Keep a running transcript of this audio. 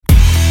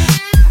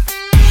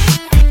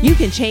You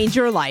can change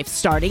your life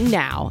starting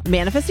now.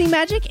 Manifesting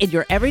magic in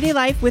your everyday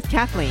life with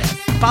Kathleen.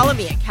 Follow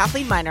me at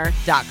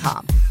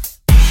KathleenMiner.com.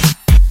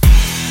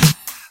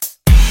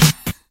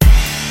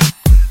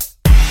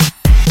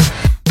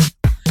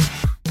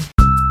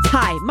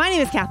 Hi, my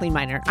name is Kathleen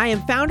Miner. I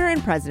am founder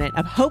and president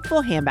of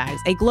Hopeful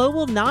Handbags, a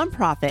global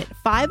nonprofit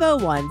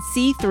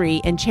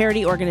 501c3 and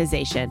charity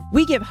organization.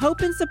 We give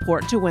hope and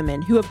support to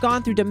women who have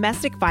gone through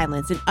domestic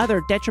violence and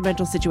other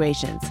detrimental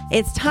situations.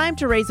 It's time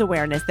to raise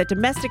awareness that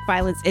domestic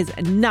violence is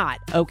not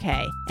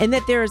okay and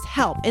that there is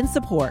help and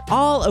support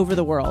all over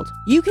the world.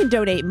 You can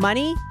donate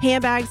money,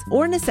 handbags,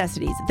 or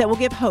necessities that will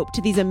give hope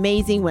to these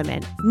amazing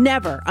women.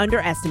 Never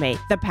underestimate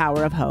the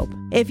power of hope.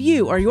 If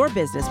you or your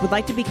business would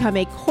like to become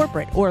a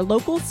corporate or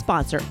local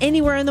sponsor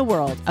anywhere in the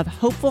world of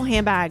Hopeful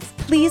Handbags,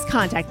 please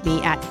contact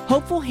me at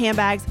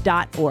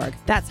hopefulhandbags.org.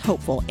 That's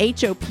hopeful,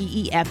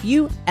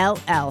 HOPEFULL,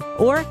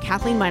 or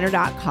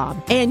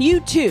KathleenMiner.com. And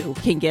you too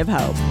can give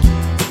hope.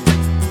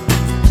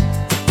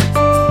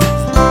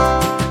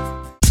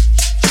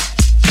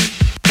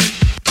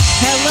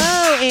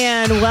 Hello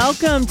and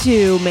welcome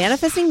to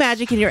Manifesting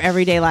Magic in Your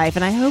Everyday Life.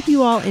 And I hope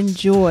you all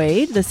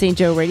enjoyed the St.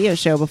 Joe radio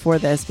show before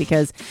this,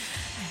 because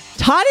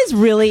Todd is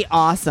really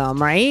awesome,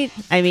 right?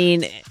 I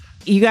mean,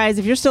 you guys,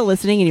 if you're still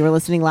listening and you were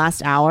listening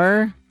last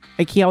hour,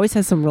 like, he always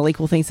has some really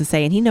cool things to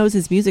say, and he knows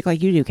his music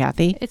like you do,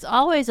 Kathy. It's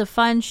always a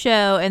fun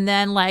show, and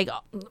then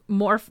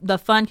the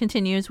fun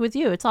continues with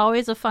you. It's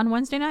always a fun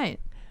Wednesday night.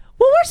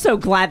 Well, we're so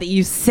glad that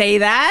you say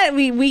that.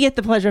 We get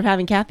the pleasure of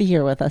having Kathy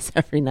here with us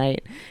every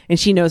night, and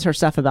she knows her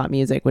stuff about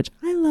music, which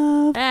I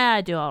love.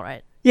 I do all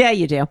right. Yeah,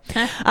 you do.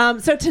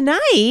 So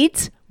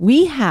tonight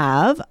we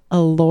have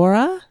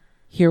Elorah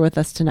here with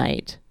us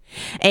tonight.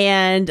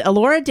 And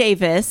Elorah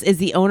Davis is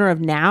the owner of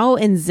Now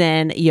and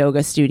Zen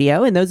Yoga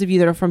Studio. And those of you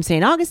that are from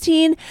St.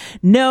 Augustine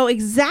know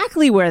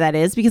exactly where that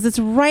is, because it's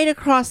right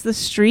across the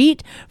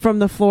street from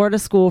the Florida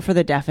School for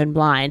the Deaf and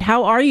Blind.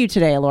 How are you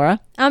today, Elorah?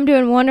 I'm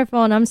doing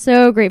wonderful, and I'm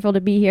so grateful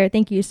to be here.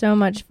 Thank you so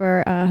much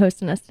for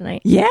hosting us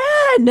tonight. Yeah,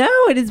 no,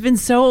 it has been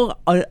so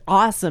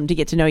awesome to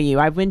get to know you.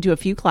 I've been to a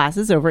few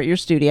classes over at your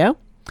studio,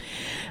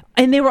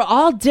 and they were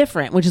all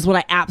different, which is what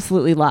I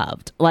absolutely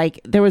loved.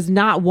 Like, there was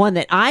not one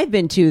that I've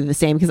been to the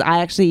same, because I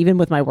actually, even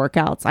with my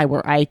workouts,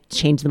 I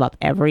change them up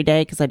every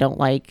day, because I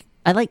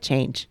like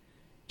change.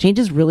 Change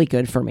is really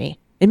good for me.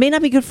 It may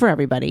not be good for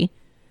everybody,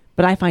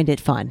 but I find it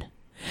fun.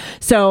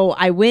 So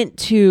I went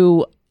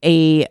to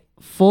a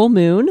full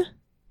moon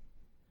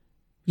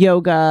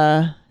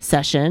yoga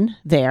session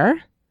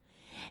there,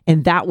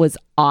 and that was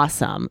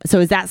awesome. So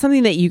is that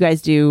something that you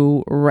guys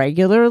do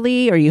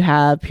regularly, or you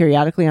have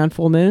periodically on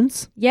full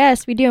moons?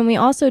 Yes, we do. And we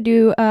also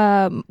do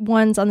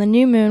ones on the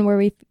new moon where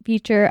we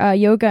feature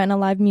yoga and a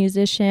live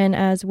musician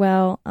as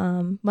well,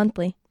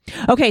 monthly.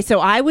 Okay,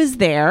 so I was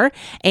there,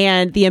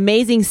 and the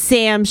amazing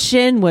Sam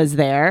Shin was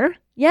there.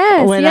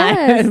 Yes,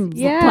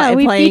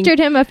 we featured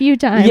him a few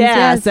times.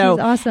 Yeah, yes, so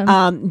he's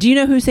awesome. Do you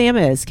know who Sam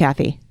is,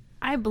 Kathy?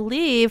 I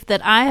believe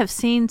that I have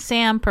seen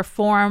Sam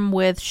perform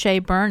with Shay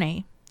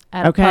Burney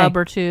at a pub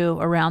or two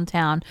around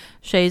town.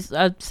 Shay's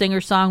a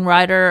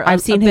singer-songwriter. I've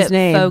seen his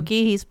name.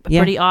 Folky. He's a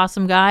pretty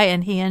awesome guy,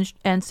 and he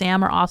and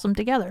Sam are awesome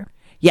together.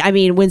 Yeah, I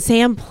mean, when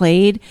Sam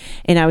played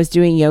and I was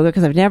doing yoga,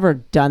 because I've never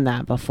done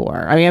that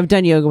before. I mean, I've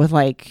done yoga with,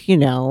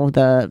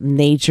 the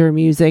nature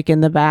music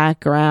in the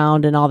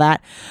background and all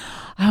that.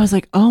 I was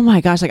like, oh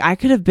my gosh, I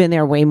could have been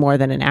there way more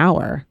than an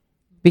hour,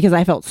 because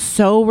I felt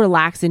so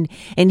relaxed, and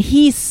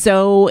he's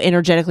so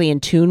energetically in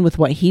tune with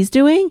what he's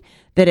doing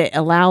that it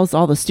allows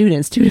all the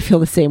students to feel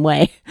the same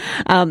way.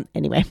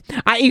 Anyway,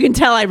 you can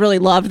tell I really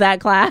loved that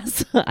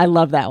class. I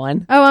love that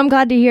one. Oh, I'm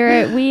glad to hear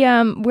it.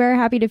 We're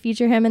happy to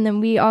feature him, and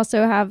then we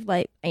also have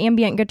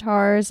ambient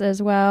guitars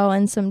as well,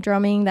 and some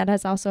drumming that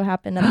has also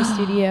happened at the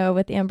studio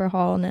with Amber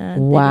Hall.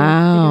 And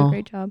wow, they do a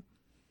great job.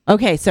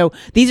 Okay, so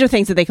these are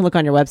things that they can look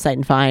on your website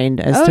and find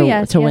as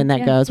to when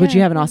that goes, which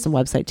you have an awesome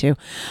website too.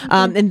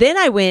 And then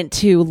I went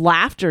to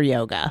laughter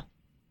yoga.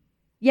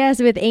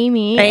 Yes, with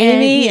Amy.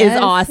 Amy is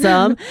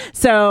awesome.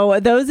 So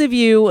those of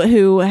you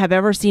who have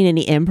ever seen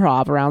any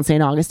improv around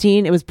St.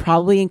 Augustine, it was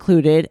probably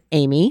included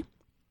Amy.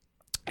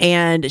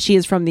 And she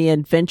is from the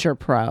Adventure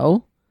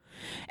Pro.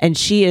 And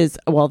she is,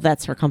 well,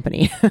 that's her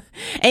company.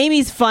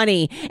 Amy's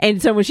funny.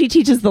 And so when she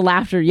teaches the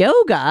laughter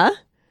yoga...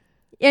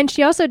 And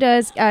she also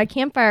does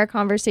campfire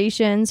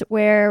conversations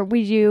where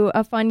we do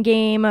a fun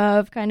game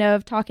of kind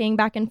of talking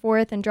back and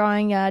forth and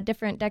drawing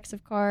different decks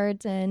of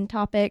cards and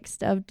topics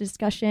of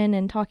discussion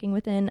and talking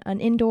within an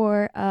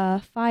indoor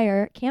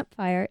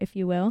campfire, if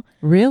you will.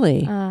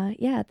 Really?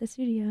 Yeah, at the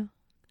studio.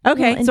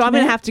 Okay, so I'm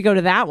going to have to go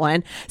to that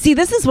one. See,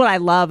 this is what I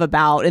love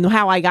about and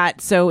how I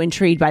got so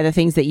intrigued by the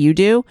things that you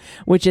do,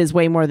 which is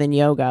way more than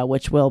yoga,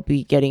 which we'll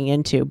be getting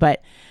into.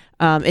 But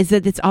is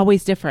that it's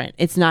always different.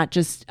 It's not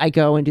just I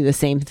go and do the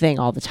same thing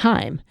all the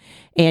time.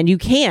 And you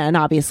can,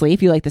 obviously,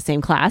 if you like the same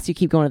class, you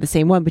keep going to the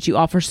same one, but you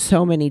offer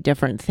so many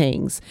different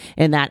things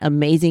in that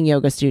amazing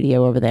yoga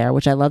studio over there,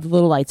 which I love the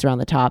little lights around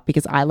the top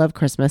because I love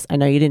Christmas. I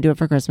know you didn't do it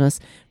for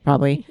Christmas,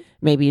 probably.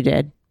 Maybe you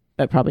did.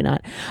 Probably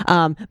not.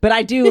 But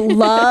I do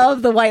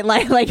love the white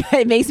light. Like,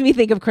 it makes me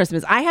think of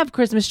Christmas. I have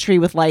Christmas tree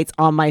with lights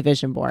on my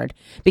vision board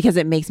because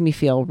it makes me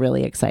feel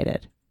really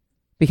excited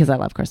because I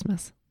love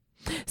Christmas.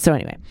 So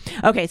anyway,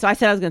 okay. So I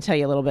said I was going to tell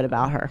you a little bit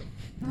about her,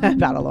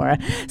 about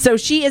Elorah. So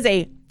she is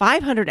a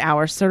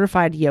 500-hour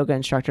certified yoga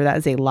instructor. That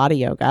is a lot of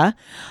yoga.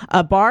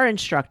 A bar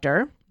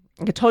instructor.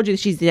 I told you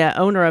she's the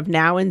owner of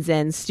Now and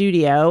Zen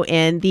Studio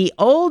in the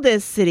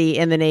oldest city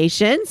in the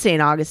nation,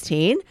 St.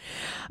 Augustine.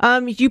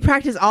 You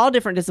practice all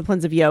different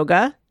disciplines of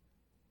yoga.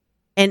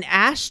 And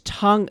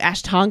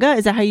Ashtanga,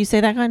 is that how you say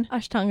that one?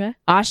 Ashtanga.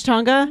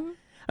 Ashtanga? Mm-hmm.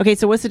 Okay,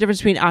 so what's the difference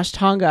between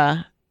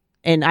Ashtanga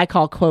and I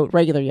call, quote,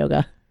 regular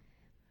yoga?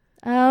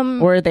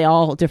 Or are they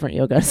all different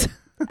yogas?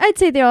 I'd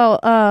say they're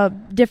all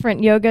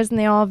different yogas, and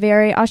they all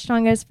vary.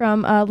 Ashtanga is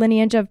from a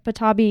lineage of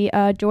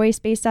Patabi Joyce,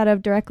 based out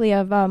of directly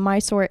of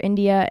Mysore,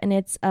 India, and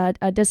it's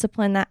a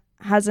discipline that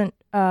hasn't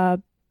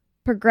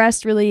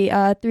progressed really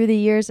through the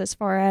years as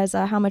far as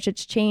how much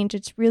it's changed.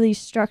 It's really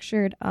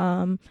structured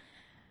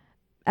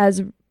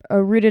as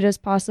rooted as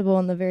possible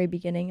in the very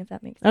beginning, if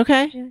that makes sense.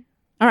 Okay. Yeah.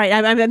 All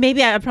right.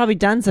 Maybe I've probably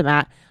done some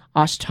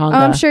Ashtanga.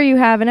 I'm sure you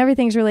have, and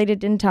everything's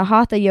related into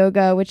Hatha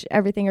yoga, which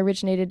everything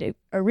originated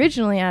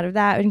originally out of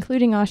that,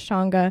 including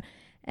Ashtanga,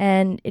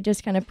 and it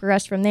just kind of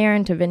progressed from there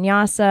into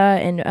Vinyasa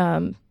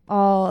and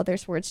all other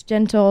sports,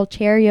 gentle,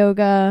 chair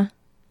yoga.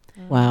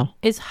 Wow.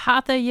 Is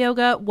Hatha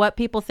yoga what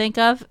people think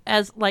of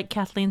as, like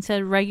Kathleen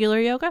said, regular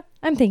yoga?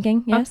 I'm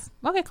thinking, yes.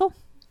 Oh, okay, cool.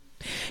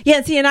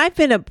 Yeah, see, and I've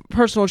been a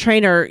personal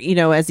trainer,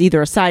 as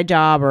either a side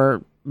job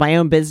or my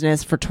own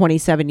business for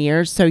 27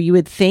 years, so you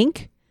would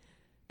think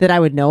that I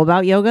would know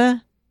about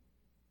yoga,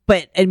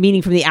 but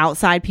meaning from the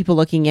outside, people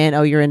looking in,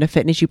 oh, you're into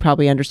fitness, you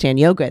probably understand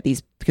yoga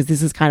because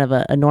this is kind of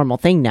a normal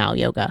thing now,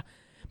 yoga.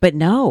 But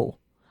no,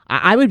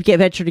 I would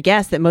venture to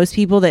guess that most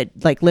people that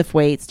like lift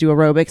weights, do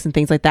aerobics and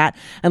things like that,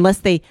 unless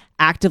they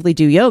actively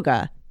do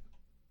yoga,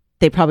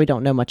 they probably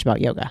don't know much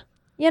about yoga.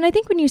 Yeah, and I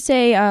think when you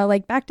say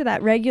like back to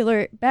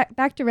regular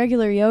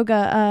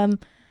yoga,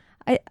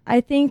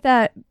 I think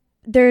that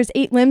there is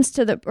 8 limbs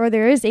to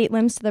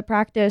the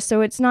practice.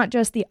 So it's not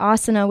just the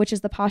asana, which is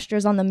the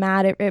postures on the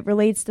mat. It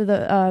relates to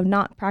the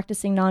not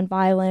practicing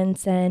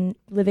nonviolence and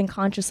living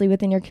consciously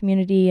within your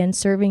community and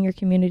serving your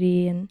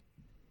community and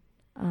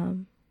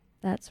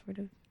that sort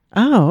of.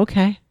 Oh,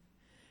 okay.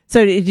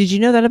 So did you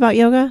know that about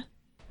yoga,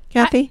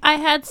 Kathy? I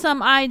had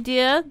some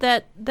idea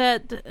that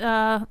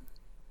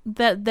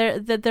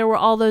there were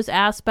all those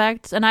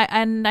aspects, and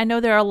I know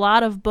there are a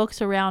lot of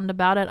books around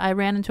about it. I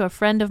ran into a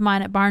friend of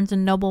mine at Barnes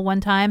and Noble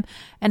one time,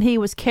 and he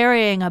was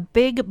carrying a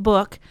big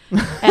book,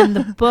 and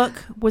the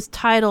book was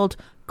titled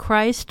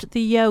Christ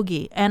the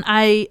Yogi, and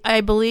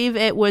I believe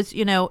it was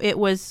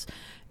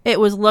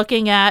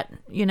looking at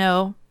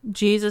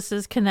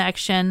Jesus's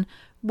connection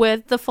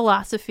with the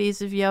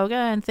philosophies of yoga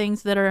and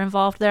things that are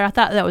involved there. I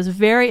thought that was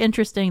very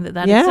interesting that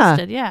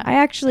existed. Yeah. I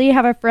actually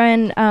have a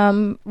friend,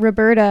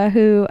 Roberta,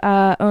 who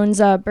owns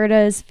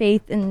Berta's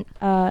Faith and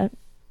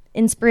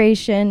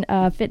Inspiration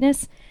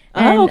Fitness.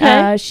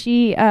 And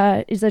she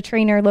is a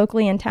trainer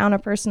locally in town, a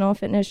personal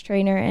fitness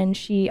trainer, and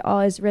she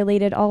is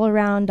related all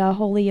around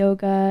holy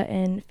yoga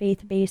and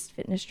faith-based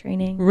fitness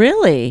training.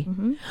 Really?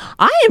 Mm-hmm.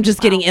 I am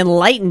just getting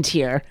enlightened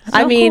here.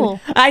 So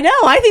cool. I know.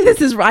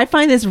 I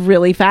find this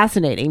really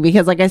fascinating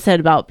because, like I said,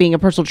 about being a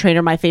personal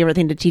trainer, my favorite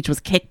thing to teach was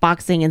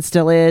kickboxing and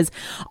still is,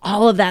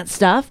 all of that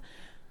stuff.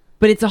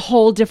 But it's a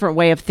whole different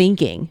way of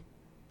thinking.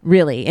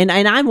 Really. And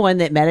I'm one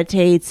that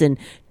meditates and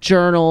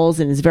journals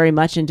and is very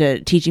much into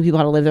teaching people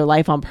how to live their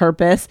life on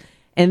purpose.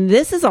 And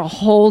this is a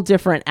whole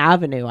different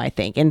avenue, I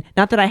think. And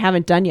not that I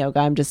haven't done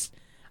yoga.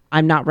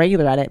 I'm not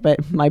regular at it,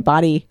 but my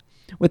body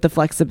with the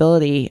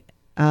flexibility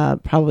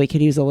probably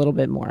could use a little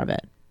bit more of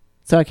it.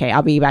 So, okay,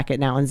 I'll be back at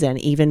Now and Zen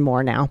even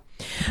more now.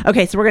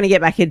 Okay, so we're going to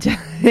get back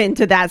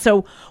into that.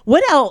 So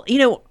what else,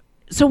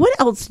 what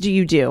else do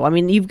you do? I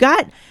mean,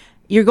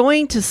 you're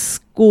going to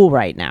school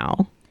right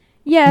now.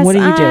 Yes, what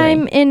are you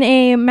doing? I'm in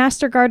a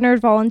Master Gardener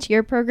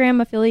volunteer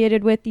program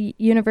affiliated with the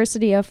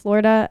University of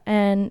Florida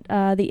and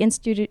the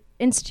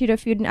Institute of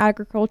Food and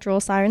Agricultural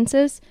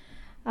Sciences.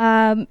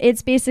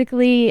 It's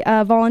basically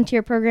a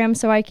volunteer program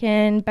so I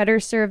can better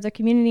serve the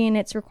community, and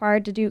it's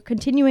required to do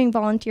continuing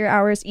volunteer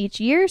hours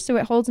each year. So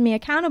it holds me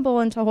accountable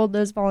and to hold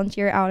those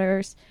volunteer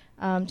hours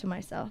to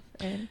myself.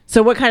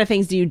 So what kind of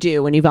things do you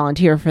do when you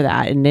volunteer for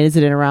that? And is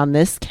it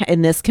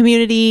in this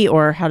community,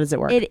 or how does it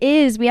work? It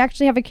is. We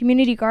actually have a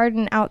community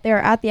garden out there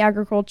at the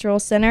Agricultural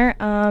Center,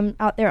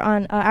 out there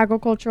on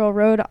Agricultural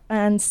Road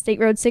and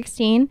State Road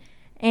 16.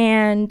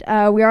 And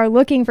we are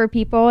looking for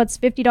people. It's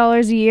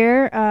 $50 a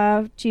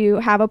year to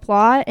have a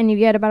plot, and you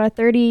get about a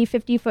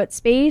 50-foot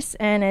space,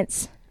 and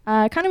it's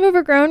kind of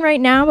overgrown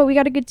right now, but we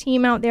got a good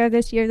team out there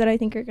this year that I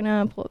think are going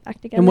to pull it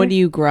back together. And what do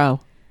you grow?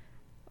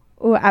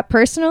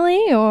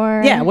 Personally,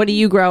 or Yeah, what do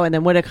you grow, and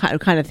then what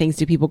kind of things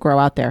do people grow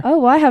out there? Oh,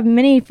 well, I have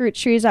many fruit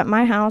trees at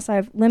my house. I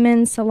have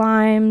lemons,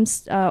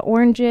 limes,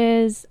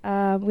 oranges.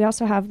 We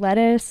also have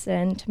lettuce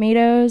and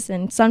tomatoes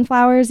and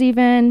sunflowers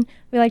even.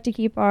 We like to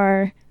keep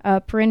our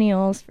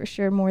perennials for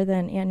sure more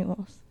than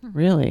annuals.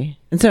 Really?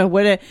 And so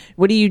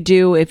what do you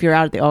do if you're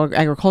out at the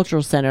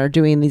agricultural center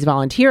doing these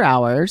volunteer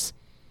hours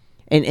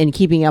and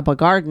keeping up a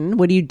garden?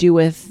 What do you do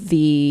with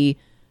the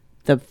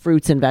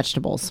fruits and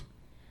vegetables?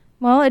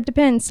 Well, it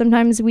depends.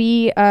 Sometimes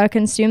we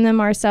consume them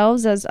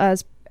ourselves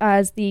as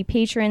the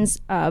patrons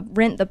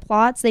rent the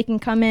plots. They can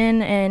come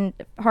in and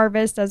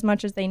harvest as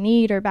much as they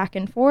need or back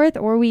and forth,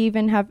 or we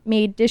even have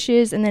made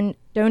dishes and then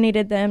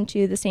donated them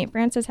to the St.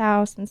 Francis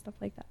house and stuff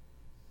like that.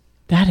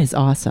 That is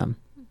awesome.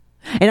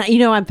 And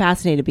I'm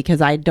fascinated because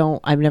I've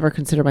never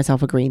considered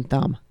myself a green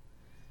thumb.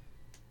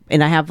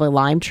 And I have a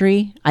lime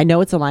tree. I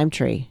know it's a lime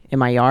tree in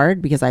my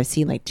yard because I've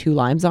seen like 2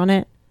 limes on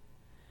it,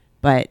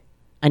 but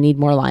I need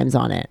more limes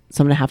on it.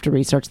 So I'm going to have to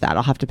research that.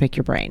 I'll have to pick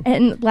your brain.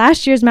 And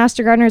last year's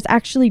Master Gardeners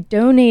actually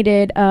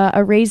donated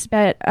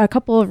a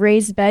couple of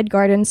raised bed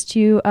gardens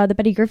to the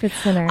Betty Griffith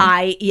Center.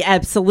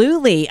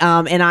 Absolutely.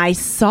 And I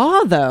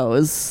saw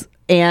those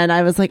and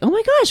I was like, oh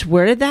my gosh,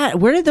 where did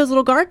those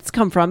little gardens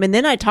come from? And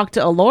then I talked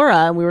to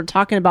Elorah and we were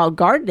talking about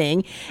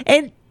gardening,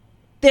 and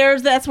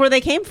that's where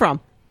they came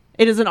from.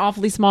 It is an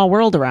awfully small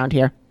world around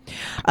here.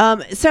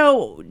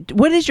 So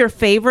what is your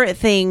favorite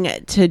thing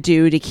to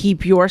do to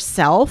keep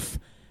yourself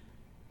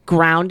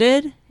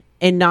grounded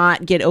and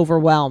not get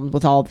overwhelmed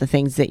with all of the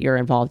things that you're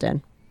involved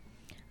in?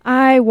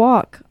 I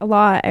walk a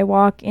lot. I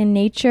walk in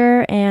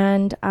nature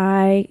and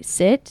I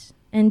sit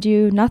and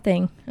do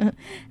nothing.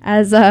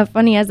 As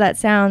funny as that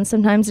sounds,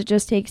 sometimes it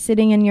just takes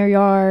sitting in your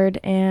yard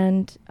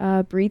and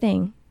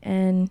breathing,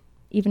 and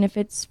even if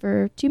it's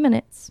for 2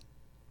 minutes.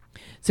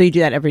 So you do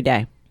that every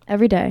day?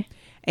 Every day.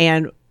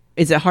 And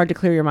is it hard to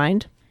clear your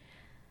mind?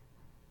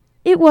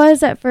 It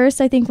was at first,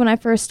 I think, when I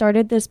first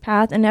started this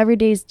path, and every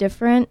day is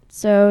different.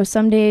 So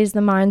some days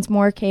the mind's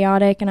more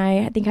chaotic, and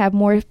I think I have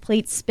more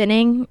plates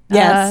spinning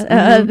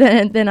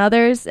than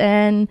others.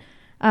 And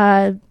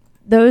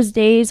those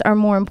days are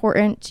more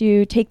important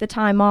to take the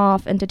time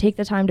off and to take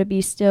the time to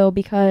be still,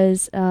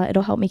 because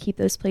it'll help me keep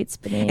those plates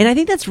spinning. And I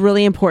think that's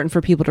really important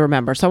for people to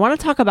remember. So I want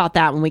to talk about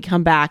that when we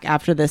come back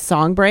after this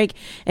song break.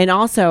 And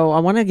also I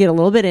want to get a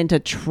little bit into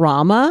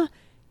trauma,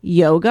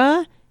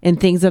 yoga, and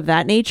things of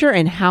that nature,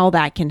 and how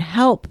that can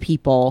help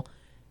people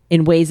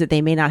in ways that they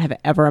may not have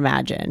ever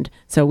imagined.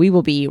 So we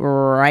will be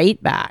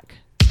right back.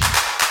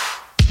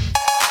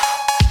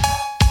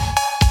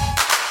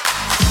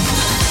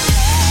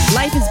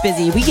 Life is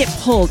busy. We get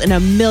pulled in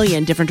a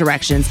million different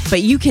directions,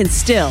 but you can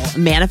still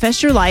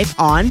manifest your life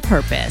on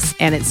purpose.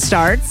 And it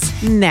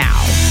starts now.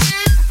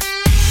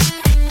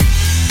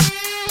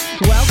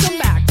 Welcome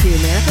back to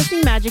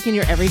Manifesting Magic in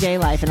Your Everyday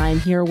Life. And I'm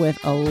here with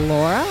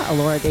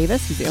Elorah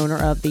Davis, who's the owner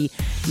of the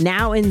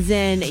Now in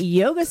Zen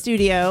Yoga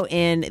Studio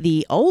in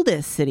the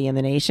oldest city in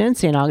the nation,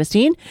 St.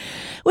 Augustine,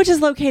 which is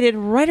located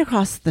right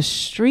across the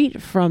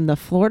street from the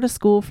Florida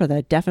School for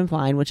the Deaf and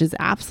Blind, which is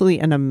absolutely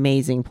an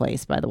amazing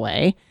place, by the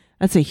way.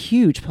 That's a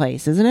huge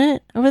place, isn't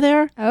it, over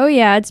there? Oh,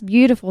 yeah. It's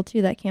beautiful,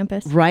 too, that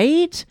campus.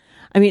 Right?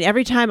 I mean,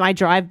 every time I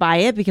drive by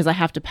it, because I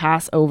have to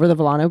pass over the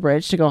Volano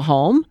Bridge to go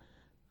home,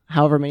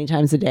 however many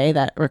times a day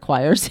that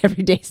requires,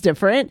 every day's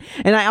different.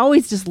 And I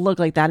always just look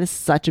like that is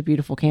such a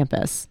beautiful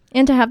campus.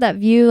 And to have that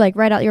view, like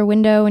right out your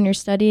window when you're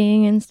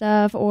studying and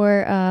stuff,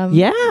 or or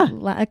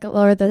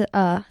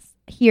the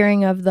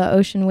hearing of the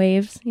ocean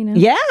waves,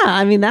 Yeah,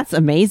 I mean, that's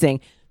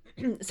amazing.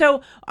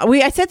 So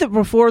I said that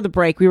before the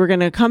break, we were going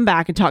to come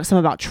back and talk some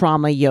about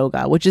trauma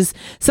yoga, which is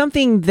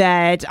something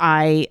that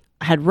I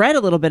had read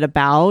a little bit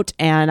about,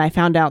 and I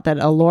found out that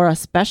Elorah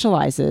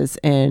specializes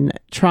in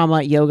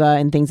trauma yoga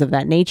and things of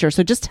that nature.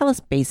 So just tell us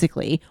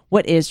basically,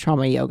 what is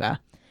trauma yoga?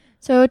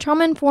 So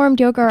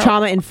trauma-informed yoga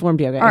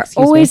are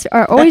always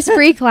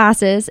free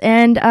classes,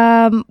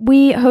 and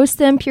we host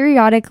them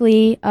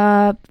periodically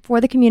for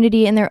the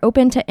community, and they're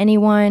open to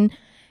anyone.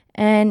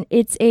 And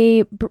it's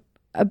a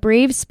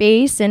brave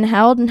space, and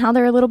how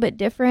they're a little bit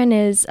different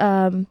is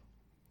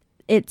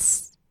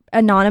it's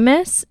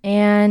anonymous,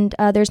 and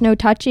there's no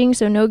touching,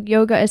 so no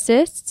yoga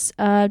assists,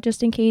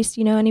 just in case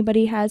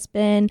anybody has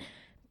been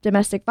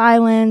domestic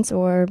violence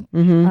or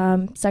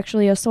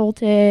sexually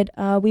assaulted.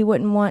 We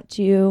wouldn't want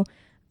to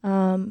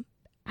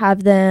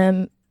have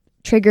them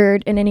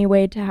triggered in any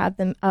way to have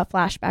them a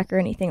flashback or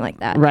anything like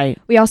that. Right.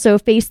 We also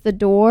face the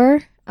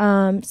door,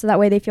 so that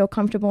way they feel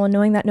comfortable in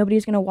knowing that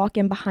nobody's going to walk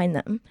in behind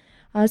them.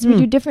 So we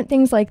do different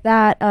things like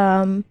that,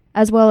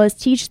 as well as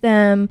teach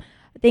them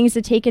things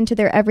to take into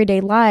their everyday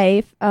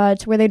life,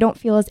 to where they don't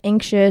feel as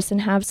anxious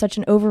and have such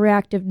an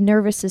overreactive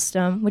nervous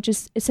system, which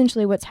is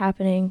essentially what's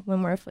happening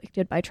when we're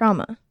afflicted by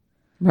trauma.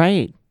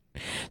 Right.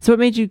 So what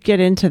made you get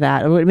into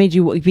that? What made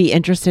you be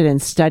interested in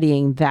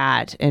studying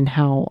that and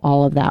how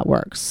all of that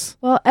works?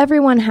 Well,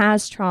 everyone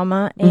has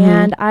trauma,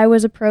 and I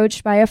was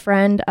approached by a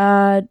friend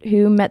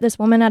who met this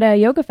woman at a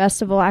yoga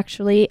festival,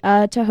 actually,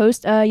 to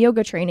host a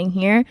yoga training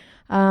here,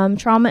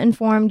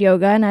 trauma-informed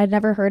yoga, and I'd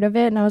never heard of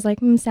it, and I was like,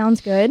 sounds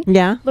good.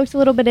 Yeah. Looked a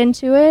little bit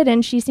into it,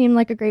 and she seemed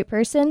like a great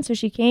person, so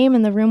she came,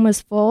 and the room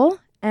was full,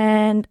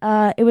 and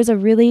it was a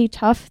really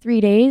tough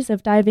 3 days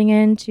of diving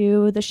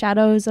into the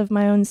shadows of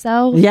my own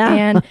self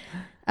and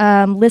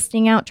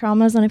listing out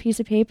traumas on a piece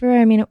of paper.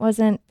 I mean, it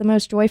wasn't the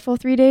most joyful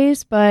 3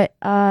 days, but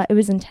it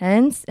was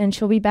intense, and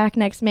she'll be back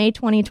next May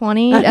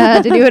 2020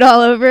 to do it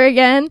all over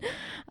again.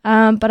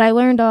 But I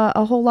learned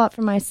a whole lot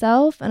for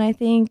myself, and I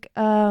think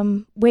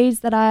ways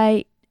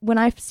that when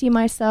I see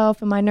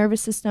myself and my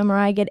nervous system or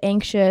I get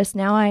anxious,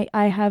 now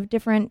I have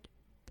different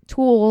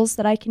tools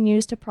that I can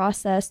use to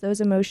process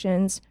those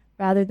emotions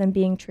rather than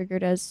being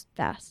triggered as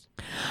fast.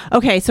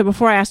 Okay, so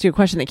before I ask you a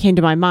question that came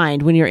to my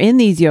mind, when you're in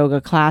these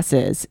yoga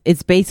classes,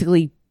 it's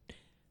basically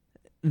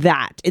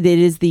that. It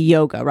is the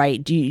yoga,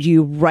 right? Do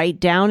you write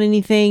down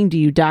anything? Do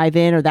you dive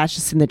in, or that's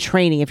just in the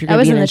training if you're going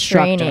to be an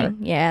instructor? Training.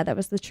 Yeah, that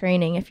was the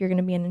training if you're going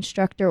to be an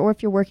instructor or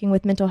if you're working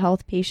with mental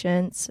health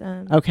patients.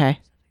 Okay.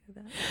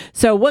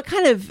 So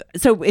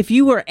if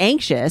you were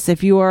anxious,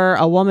 if you are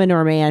a woman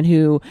or a man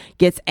who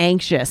gets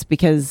anxious,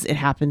 because it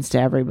happens to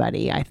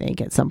everybody, I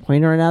think at some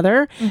point or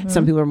another,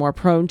 some people are more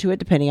prone to it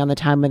depending on the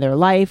time of their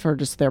life or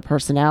just their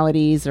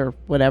personalities or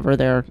whatever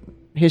their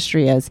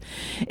history is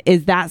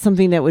that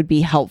something that would be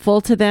helpful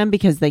to them?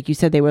 Because like you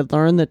said, they would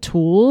learn the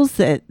tools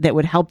that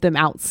would help them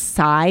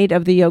outside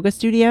of the yoga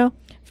studio?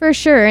 For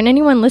sure. And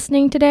anyone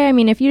listening today, I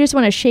mean, if you just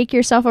want to shake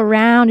yourself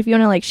around, if you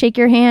want to like shake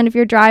your hand, if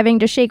you're driving,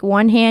 just shake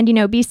one hand,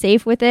 be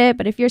safe with it.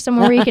 But if you're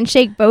somewhere where you can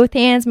shake both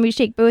hands, maybe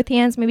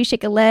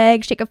shake a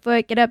leg, shake a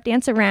foot, get up,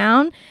 dance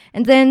around,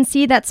 and then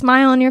see that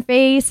smile on your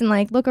face and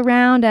like look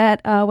around at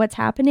what's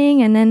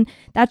happening. And then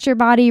that's your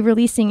body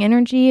releasing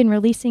energy and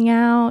releasing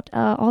out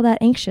all that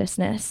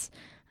anxiousness.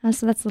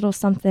 So that's a little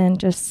something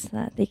just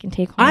that they can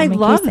take home. I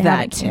love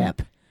that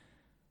tip.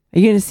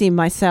 You're going to see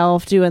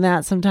myself doing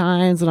that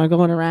sometimes when I'm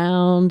going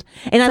around.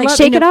 And I like love,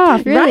 shake it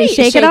off, really. Right,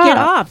 shake it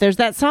off. There's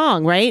that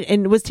song, right?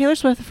 And was Taylor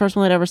Swift the first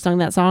one that ever sung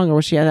that song, or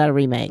was she that a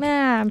remake?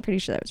 I'm pretty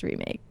sure that was a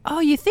remake. Oh,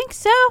 you think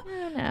so? I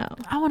don't know.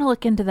 I want to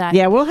look into that.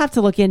 Yeah, we'll have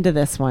to look into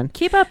this one.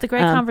 Keep up the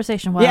great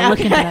conversation while I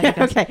look into that.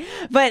 Okay.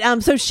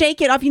 But so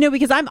shake it off,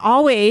 because I'm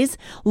always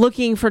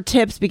looking for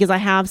tips, because I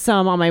have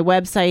some on my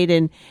website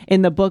and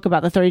in the book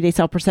about the 30-day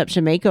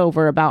self-perception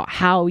makeover about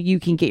how you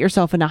can get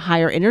yourself in a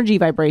higher energy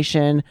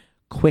vibration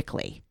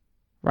quickly.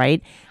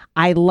 Right?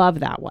 I love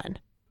that one.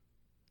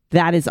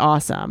 That is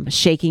awesome.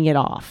 Shaking it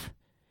off.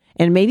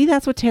 And maybe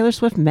that's what Taylor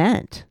Swift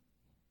meant.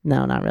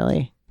 No, not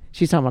really.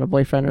 She's talking about a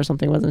boyfriend or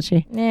something, wasn't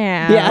she?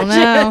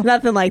 Yeah.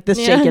 Nothing like this.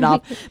 Shake it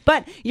off.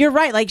 But you're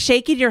right. Like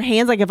shaking your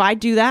hands. Like if I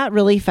do that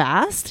really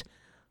fast,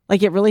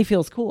 like it really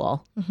feels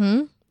cool.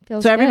 Mm-hmm.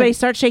 So everybody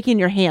start shaking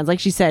your hands. Like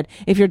she said,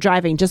 if you're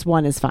driving, just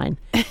one is fine.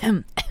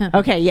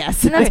 Okay,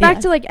 yes. And that's back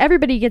to like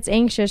everybody gets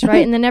anxious,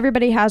 right? And then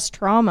everybody has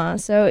trauma.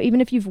 So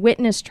even if you've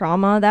witnessed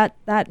trauma,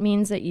 that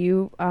means that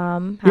you're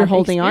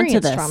holding on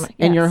to this trauma.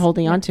 And you're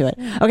holding on to it.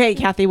 Okay,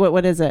 Kathy,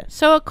 what is it?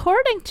 So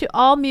according to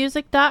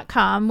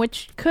allmusic.com,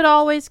 which could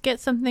always get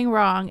something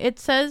wrong, it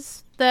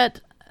says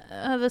that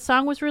the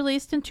song was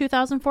released in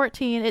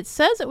 2014. It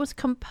says it was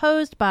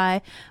composed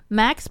by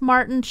Max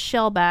Martin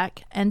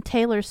Shellback and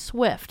Taylor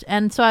Swift.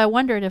 And so I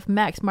wondered if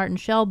Max Martin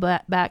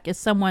Shellback is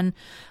someone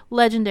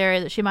legendary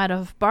that she might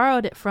have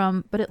borrowed it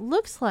from. But it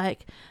looks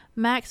like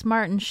Max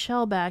Martin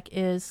Shellback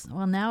is,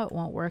 well, now it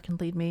won't work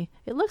and lead me.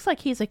 It looks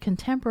like he's a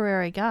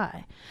contemporary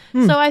guy.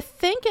 So I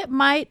think it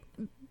might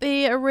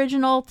be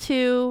original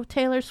to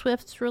Taylor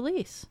Swift's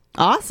release.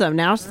 Awesome.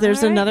 Now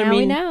there's another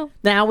meaning.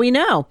 Now we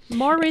know.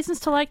 More reasons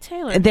to like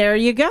Taylor. There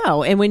you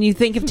go. And when you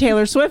think of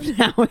Taylor Swift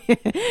now,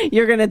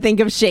 you're going to think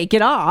of Shake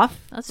It Off.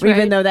 That's right.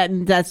 Even though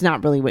that's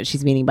not really what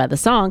she's meaning by the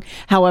song.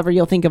 However,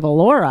 you'll think of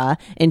Elorah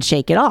and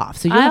Shake It Off.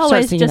 So I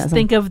always just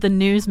think of the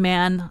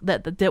newsman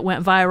that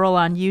went viral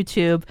on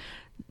YouTube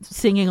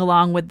singing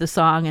along with the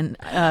song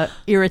and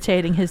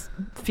irritating his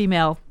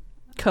female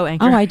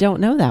co-anchor. Oh, I don't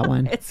know that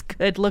one. It's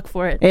good. Look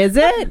for it. Is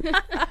it?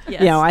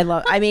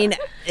 Yes. I mean,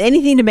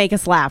 anything to make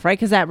us laugh, right?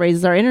 Because that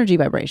raises our energy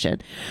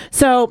vibration.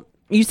 So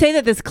you say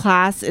that this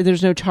class,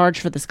 there's no charge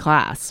for this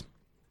class.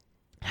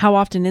 How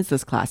often is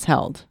this class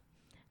held?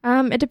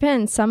 It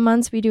depends. Some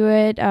months we do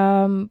it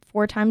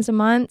 4 times a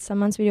month. Some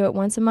months we do it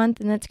once a month,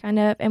 and that's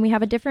and we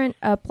have a different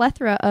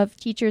plethora of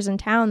teachers in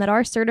town that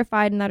are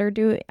certified and that are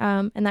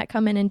and that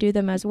come in and do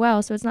them as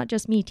well. So it's not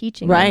just me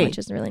teaching them, which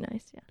is really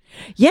nice.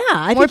 Yeah,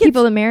 I more think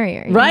people the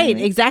merrier. Right,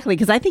 exactly.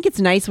 Because I think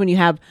it's nice when you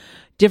have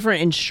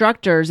different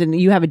instructors and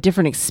you have a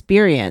different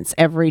experience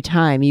every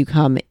time you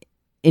come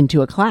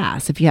into a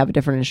class. If you have a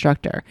different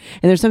instructor,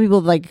 and there's some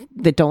people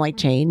that don't like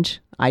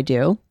change. I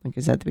do, like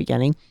I said at the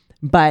beginning,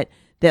 but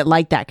that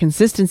like that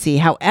consistency.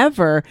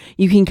 However,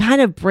 you can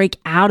kind of break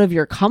out of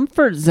your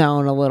comfort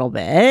zone a little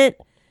bit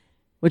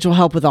which will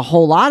help with a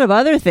whole lot of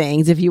other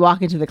things. If you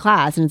walk into the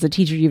class and it's a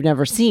teacher you've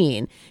never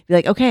seen, be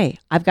like, okay,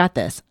 I've got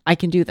this. I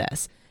can do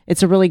this.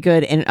 It's a really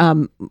good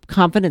and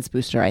confidence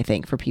booster, I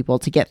think, for people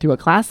to get through a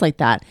class like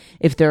that.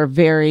 If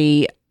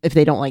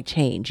they don't like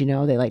change,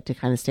 they like to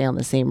kind of stay on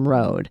the same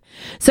road.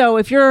 So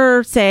if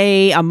you're,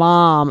 say, a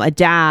mom, a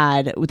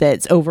dad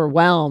that's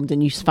overwhelmed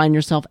and you find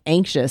yourself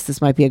anxious,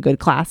 this might be a good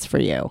class for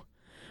you,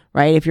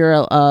 right? If you're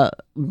a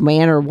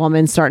man or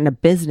woman starting a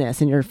business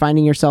and you're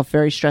finding yourself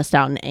very stressed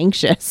out and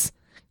anxious,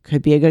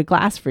 could be a good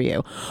class for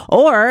you.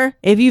 Or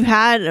if you've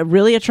had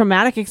a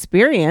traumatic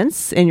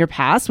experience in your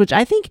past, which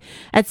I think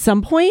at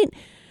some point,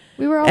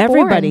 we were all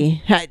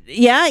everybody born.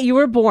 Yeah, you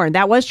were born.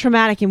 That was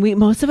traumatic. And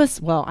most of us,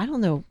 well, I don't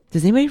know.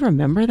 Does anybody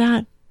remember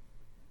that?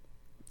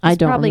 I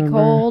don't probably remember.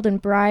 Cold and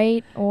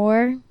bright,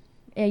 or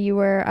you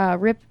were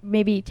ripped,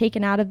 maybe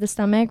taken out of the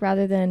stomach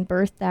rather than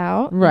birthed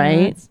out.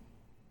 Right.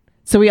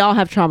 So we all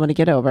have trauma to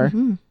get over.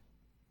 Mm-hmm.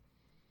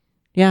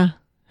 Yeah.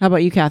 How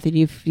about you, Kathy?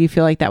 Do you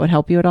feel like that would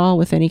help you at all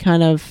with any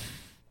kind of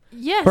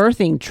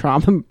birthing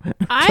trauma?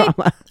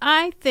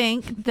 I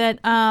think that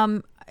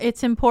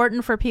it's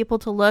important for people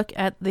to look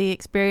at the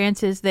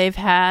experiences they've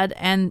had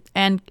and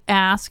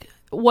ask,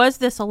 was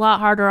this a lot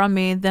harder on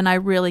me than I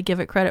really give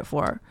it credit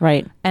for?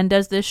 Right. And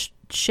does this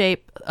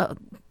shape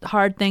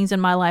hard things in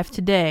my life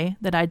today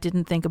that I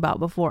didn't think about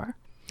before?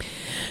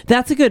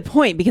 That's a good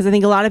point, because I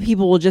think a lot of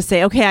people will just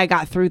say, okay, I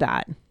got through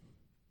that.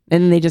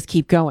 And then they just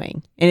keep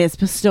going. And it's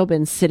still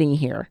been sitting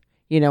here,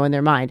 in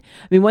their mind.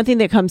 I mean, one thing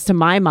that comes to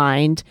my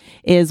mind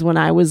is when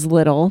I was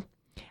little,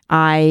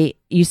 I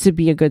used to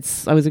be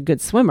I was a good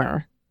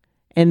swimmer.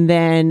 And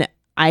then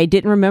I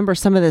didn't remember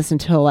some of this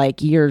until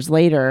like years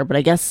later, but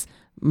I guess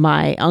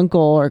my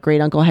uncle or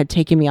great uncle had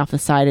taken me off the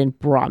side and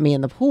brought me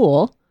in the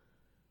pool,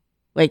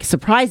 like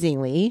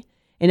surprisingly.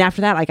 And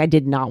after that, like I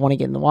did not want to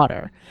get in the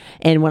water.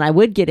 And when I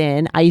would get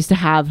in, I used to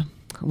have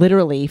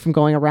literally from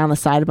going around the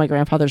side of my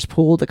grandfather's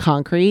pool, the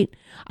concrete,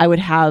 I would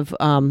have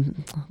what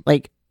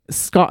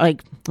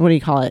do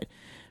you call it?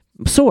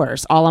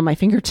 Sores all on my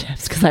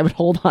fingertips because I would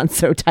hold on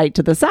so tight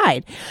to the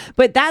side.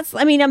 But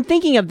I'm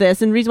thinking of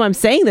this, and the reason why I'm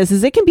saying this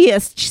is it can be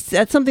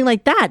something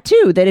like that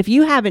too, that if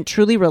you haven't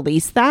truly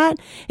released that,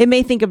 it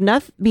may think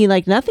of being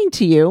like nothing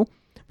to you,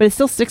 but it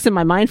still sticks in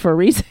my mind for a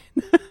reason.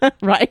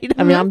 Right?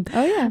 Mm-hmm. I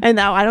mean, and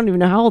now I don't even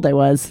know how old I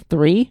was.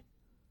 3,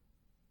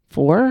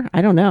 4,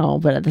 I don't know,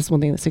 but that's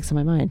one thing that sticks in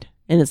my mind.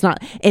 And it's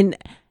not, and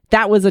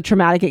that was a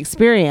traumatic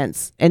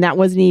experience, and that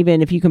wasn't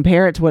even, if you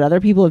compare it to what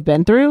other people have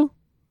been through,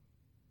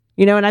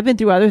 and I've been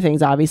through other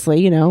things,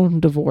 obviously,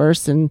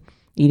 divorce and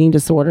eating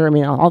disorder. I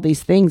mean, all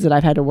these things that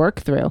I've had to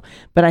work through.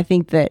 But I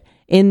think that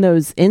in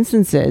those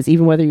instances,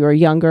 even whether you're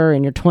younger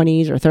in your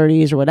 20s or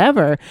 30s or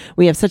whatever,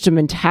 we have such a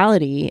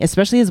mentality,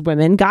 especially as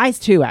women, guys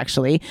too,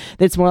 actually,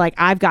 that's more like,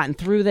 I've gotten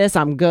through this,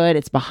 I'm good,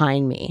 it's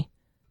behind me.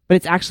 But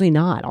it's actually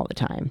not all the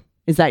time.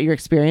 Is that your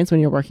experience when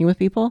you're working with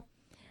people?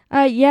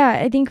 Yeah,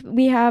 I think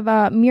we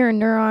have mirror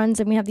neurons,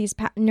 and we have these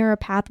neural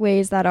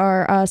pathways that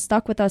are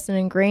stuck with us and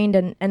ingrained,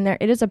 and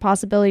it is a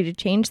possibility to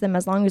change them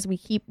as long as we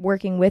keep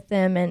working with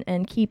them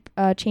and keep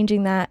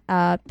changing that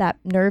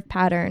nerve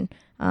pattern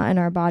in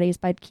our bodies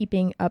by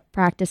keeping up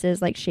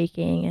practices like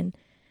shaking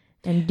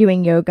and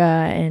doing yoga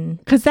and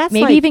because that's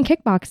maybe even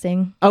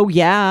kickboxing. Oh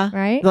yeah,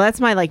 right. Well, that's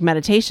my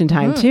meditation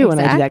time too, when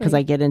I do that, because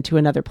I get into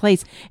another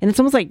place, and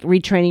it's almost like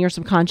retraining your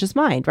subconscious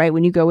mind, right?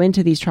 When you go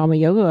into these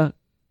trauma.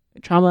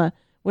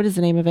 What is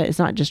the name of it? It's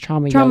not just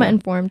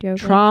trauma-informed yoga.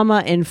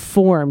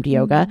 Trauma-informed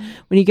yoga. Mm-hmm.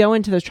 When you go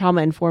into those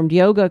trauma-informed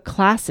yoga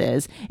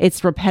classes,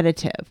 it's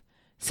repetitive.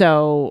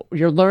 So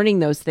you're learning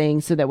those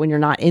things so that when you're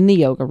not in the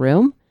yoga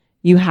room,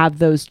 you have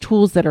those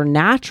tools that are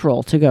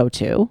natural to go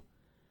to.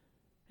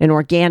 And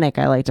organic,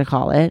 I like to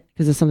call it,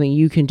 because it's something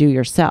you can do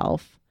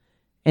yourself.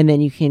 And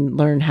then you can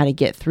learn how to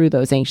get through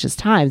those anxious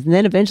times. And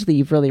then eventually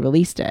you've really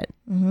released it.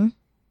 Mm-hmm.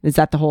 Is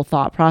that the whole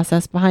thought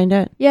process behind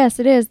it? Yes,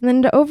 it is. And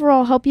then to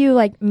overall help you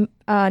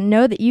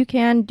know that you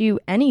can do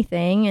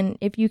anything, and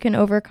if you can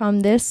overcome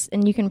this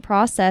and you can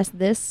process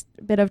this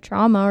bit of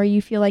trauma, or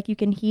you feel like you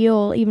can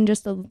heal even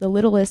just the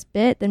littlest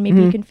bit, then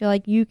maybe you can feel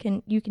like you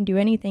can do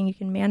anything, you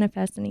can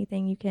manifest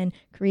anything, you can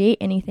create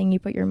anything you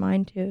put your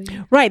mind to.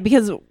 Right,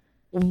 because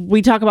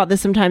we talk about this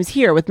sometimes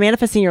here with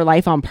manifesting your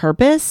life on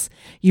purpose.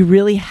 You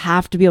really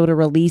have to be able to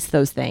release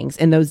those things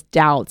and those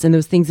doubts and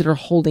those things that are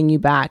holding you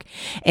back.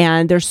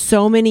 And there's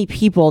so many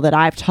people that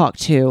I've talked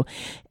to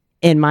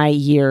in my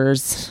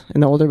years,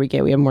 and the older we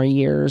get, we have more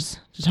years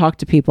to talk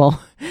to people,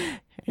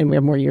 and we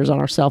have more years on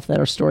ourselves that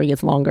our story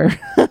gets longer.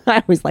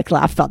 I always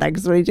laugh about that,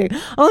 because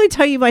I'll only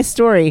tell you my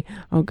story.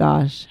 Oh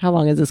gosh, how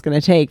long is this going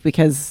to take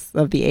because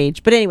of the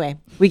age? But anyway,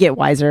 we get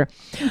wiser.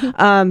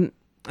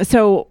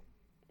 So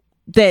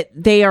that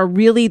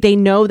they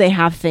know they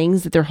have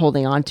things that they're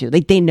holding on to.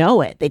 They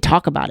know it. They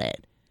talk about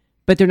it,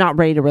 but they're not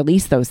ready to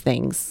release those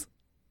things.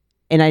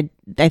 And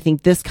I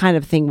think this kind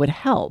of thing would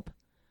help,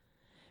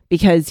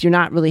 because you're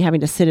not really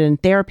having to sit in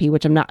therapy,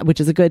 which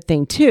is a good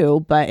thing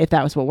too, but if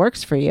that was what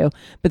works for you.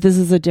 But this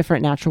is a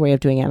different natural way of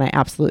doing it, and I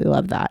absolutely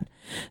love that.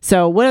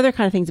 So what other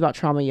kind of things about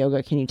trauma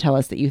yoga can you tell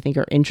us that you think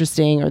are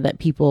interesting or that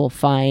people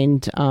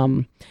find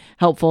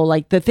helpful?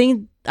 Like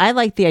I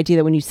like the idea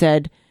that when you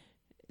said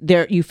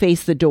there, you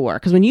face the door,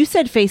 because when you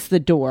said face the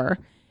door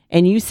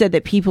and you said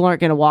that people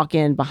aren't going to walk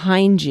in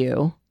behind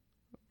you,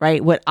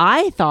 right? What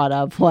I thought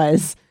of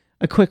was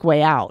a quick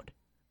way out.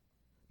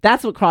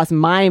 That's what crossed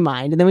my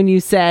mind. And then when you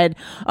said,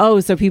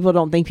 oh, so people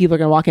don't think people are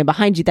going to walk in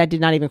behind you, that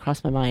did not even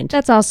cross my mind.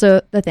 That's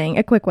also the thing,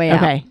 a quick way out.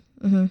 Okay.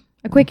 Mm-hmm.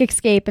 A quick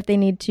escape if they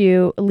need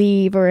to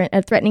leave or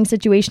a threatening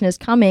situation is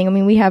coming. I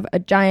mean, we have a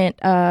giant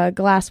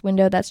glass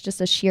window that's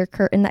just a sheer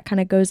curtain that kind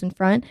of goes in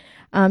front.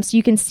 So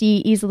you can see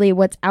easily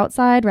what's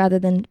outside rather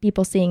than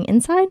people seeing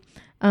inside.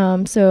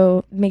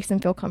 So it makes them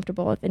feel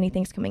comfortable if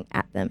anything's coming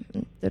at them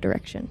in the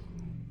direction.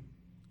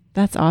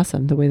 That's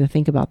awesome, the way to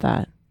think about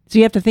that. So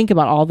you have to think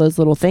about all those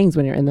little things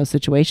when you're in those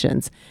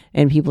situations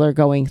and people are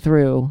going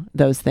through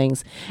those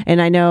things.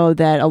 And I know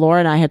that Elorah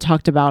and I had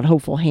talked about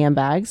hopeful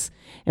handbags,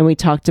 and we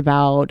talked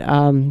about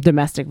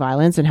domestic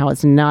violence and how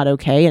it's not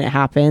okay, and it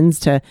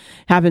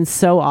happens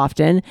so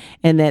often,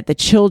 and that the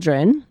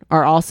children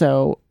are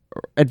also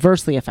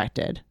adversely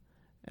affected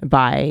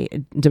by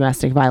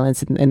domestic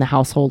violence in the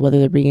household, whether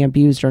they're being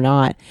abused or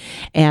not.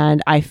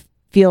 And I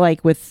feel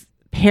like with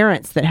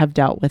parents that have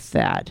dealt with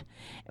that,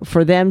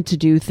 for them to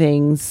do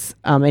things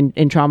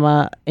in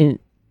trauma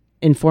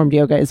informed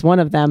yoga is one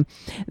of them,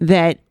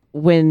 that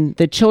when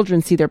the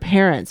children see their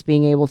parents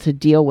being able to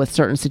deal with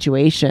certain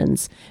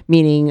situations,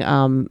 meaning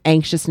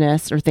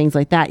anxiousness or things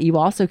like that, you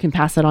also can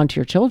pass that on to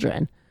your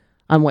children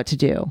on what to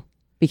do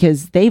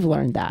because they've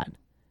learned that.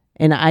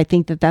 And I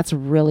think that that's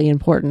really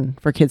important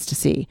for kids to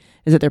see,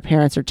 is that their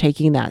parents are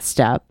taking that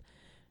step,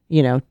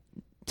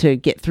 to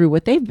get through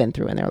what they've been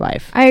through in their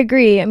life. I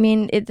agree. I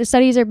mean, the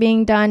studies are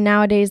being done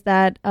nowadays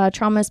that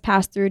trauma is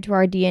passed through to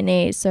our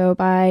DNA. So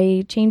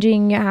by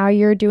changing how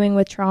you're doing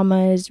with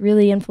trauma is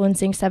really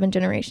influencing 7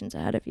 generations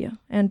ahead of you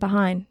and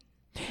behind.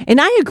 And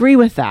I agree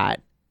with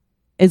that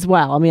as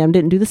well. I mean, I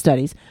didn't do the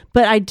studies,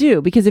 but I do,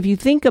 because if you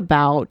think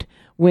about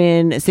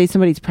when, say,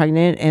 somebody's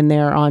pregnant and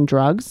they're on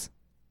drugs,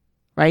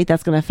 right?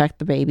 That's going to affect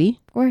the baby.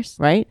 Of course.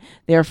 Right?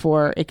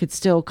 Therefore, it could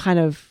still kind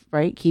of,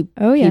 right, keep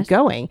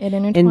going. It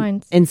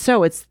intertwines. And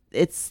so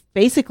it's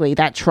basically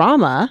that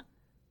trauma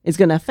is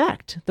going to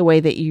affect the way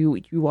that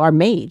you are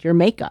made, your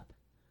makeup.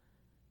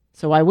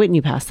 So why wouldn't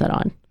you pass that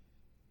on?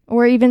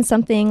 Or even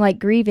something like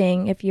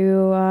grieving. If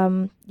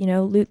you,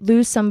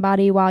 lose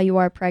somebody while you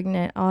are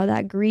pregnant, all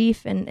that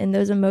grief and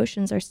those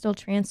emotions are still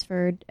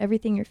transferred.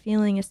 Everything you're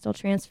feeling is still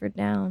transferred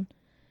down.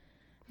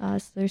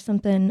 So there's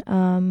something...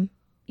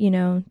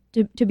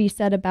 to be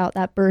said about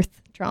that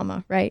birth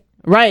trauma, right?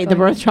 Right, the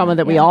birth trauma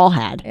that we all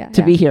had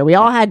to be here. We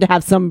all had to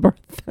have some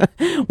birth.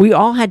 We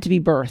all had to be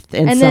birthed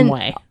in some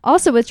way.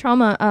 Also with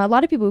trauma, a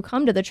lot of people who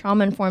come to the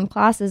trauma-informed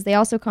classes, they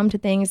also come to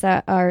things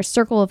that are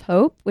Circle of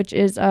Hope, which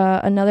is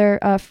another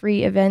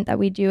free event that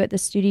we do at the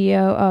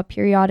studio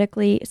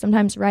periodically,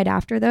 sometimes right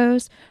after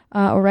those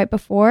or right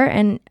before.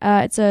 And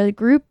it's a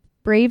group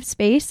brave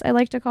space, I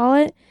like to call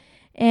it.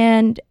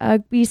 And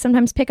we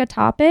sometimes pick a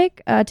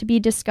topic to be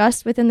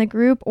discussed within the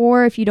group,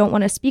 or if you don't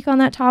want to speak on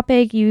that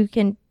topic, you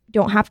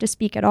don't have to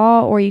speak at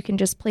all, or you can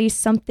just place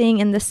something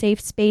in the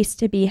safe space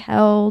to be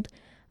held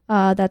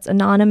that's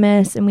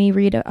anonymous, and we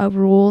read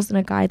rules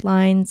and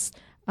guidelines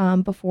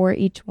before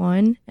each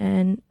one,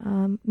 and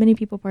many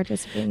people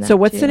participate in that. So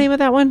what's too. The name of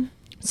that one?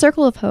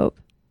 Circle of Hope.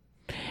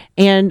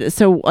 And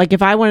so, like,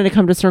 if I wanted to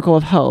come to Circle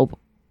of Hope,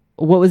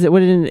 what was it?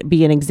 Would it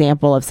be an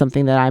example of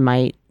something that I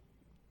might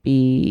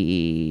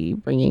be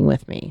bringing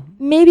with me?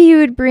 Maybe you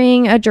would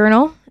bring a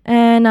journal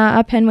and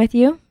a pen with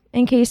you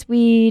in case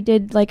we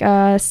did like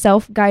a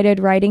self-guided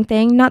writing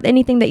thing. Not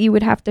anything that you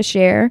would have to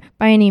share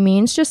by any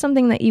means, just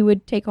something that you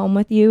would take home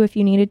with you if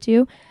you needed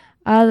to.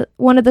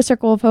 One of the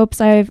Circle of Hopes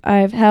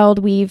I've held,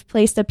 we've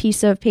placed a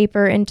piece of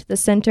paper into the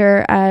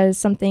center as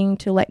something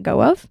to let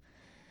go of.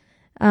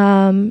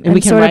 And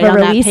we can write on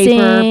that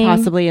paper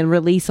possibly and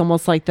release,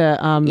 almost like the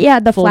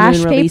the full flash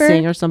moon paper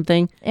releasing or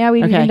something. Yeah,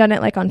 we've even done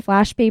it like on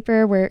flash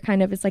paper, where it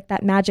kind of is like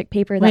that magic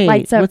paper that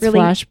lights up. What's really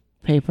flash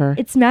paper?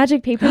 It's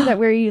magic paper that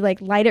where you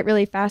like light it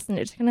really fast and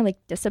it just kind of like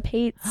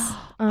dissipates.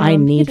 I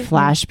need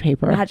flash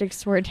paper. Magic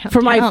sword down.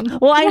 For my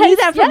I need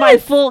that for my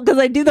full, because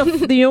I do the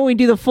we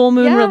do the full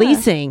moon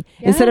releasing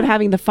instead of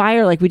having the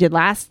fire like we did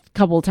last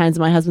couple of times.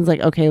 My husband's like,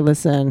 okay,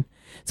 listen.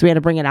 So we had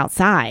to bring it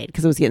outside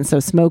because it was getting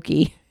so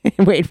smoky.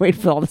 wait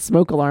for all the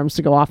smoke alarms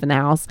to go off in the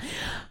house.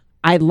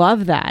 I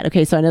love that.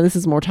 Okay, so I know this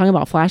is more talking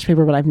about flash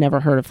paper, but I've never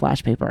heard of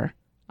flash paper.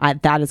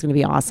 That is going to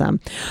be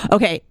awesome.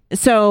 Okay,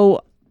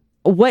 so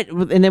what?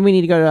 And then we need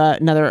to go to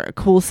another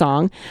cool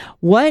song.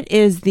 What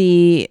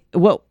kind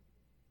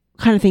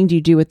of thing do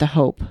you do with the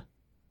Hope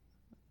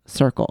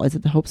Circle? Is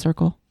it the Hope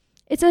Circle?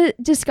 It's a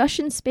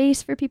discussion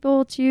space for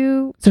people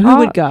to. So who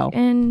would go?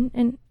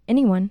 And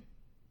anyone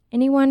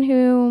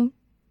who.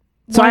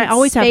 So I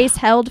always have space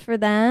held for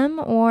them,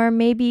 or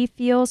maybe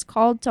feels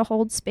called to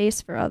hold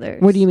space for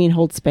others. What do you mean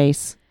hold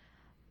space?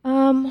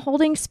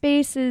 Holding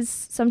space is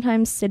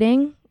sometimes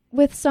sitting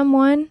with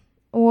someone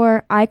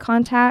or eye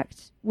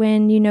contact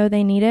when you know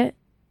they need it.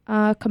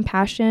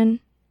 Compassion.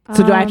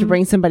 So do I have to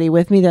bring somebody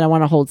with me that I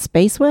want to hold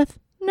space with?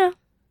 No.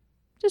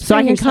 Just so I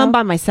bring can come yourself.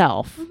 by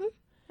myself. Mm-hmm.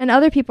 And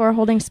other people are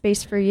holding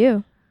space for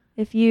you.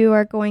 If you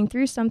are going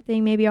through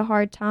something, maybe a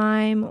hard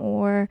time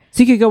or...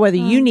 So you could go whether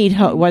you need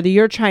hope, whether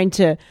you're trying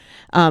to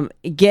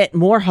get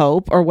more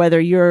hope or whether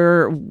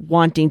you're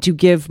wanting to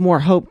give more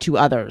hope to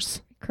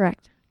others.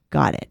 Correct.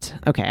 Got it.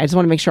 Okay. I just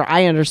want to make sure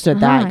I understood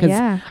that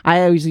because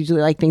I always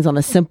usually like things on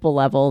the simple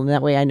level. And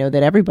that way I know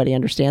that everybody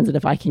understands it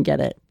if I can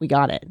get it. We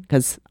got it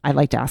because I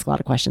like to ask a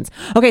lot of questions.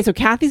 Okay. So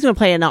Kathy's going to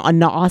play an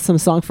awesome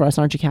song for us,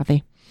 aren't you,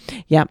 Kathy?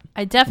 Yep.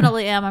 I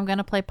definitely am. I'm going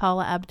to play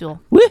Paula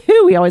Abdul.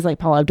 Woohoo. We always like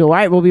Paula Abdul. All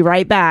right. We'll be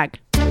right back.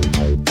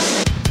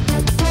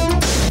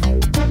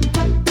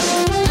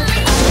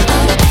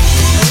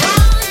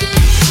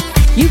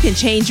 You can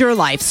change your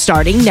life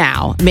starting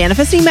now.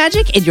 Manifesting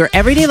magic in your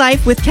everyday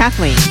life with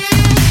Kathleen.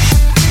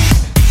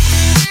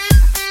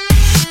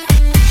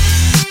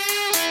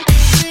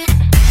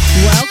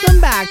 Welcome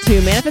back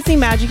to Manifesting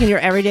Magic in Your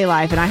Everyday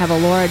Life. And I have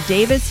Elorah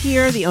Davis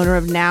here, the owner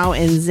of Now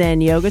and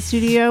Zen Yoga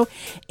Studio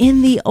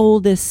in the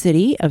oldest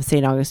city of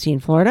St. Augustine,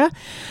 Florida.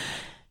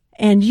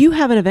 And you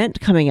have an event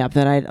coming up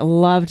that I'd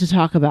love to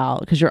talk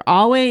about because you're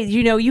always,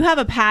 you have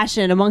a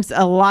passion amongst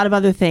a lot of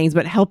other things,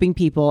 but helping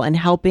people and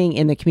helping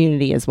in the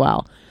community as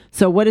well.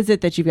 So what is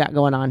it that you've got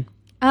going on?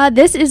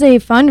 This is a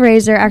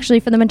fundraiser actually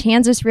for the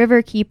Matanzas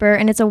River Keeper,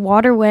 and it's a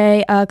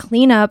waterway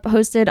cleanup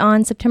hosted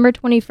on September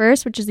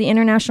 21st, which is the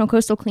International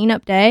Coastal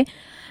Cleanup Day.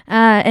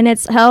 And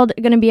it's going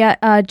to be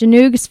at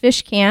Janoog's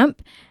Fish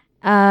Camp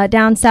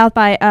down south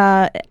by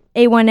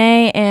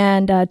A1A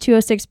and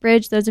 206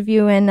 Bridge. Those of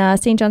you in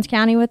St. Johns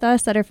County with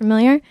us that are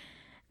familiar.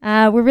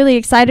 We're really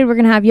excited. We're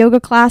going to have yoga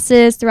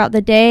classes throughout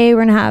the day.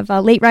 We're going to have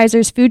Late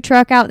Risers food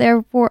truck out there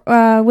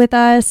with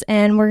us,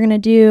 and we're going to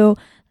do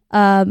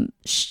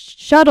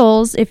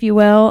shuttles, if you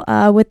will,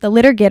 with the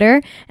litter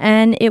getter,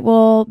 and it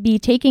will be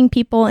taking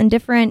people in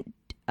different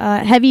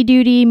heavy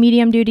duty,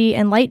 medium duty,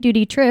 and light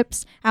duty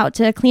trips out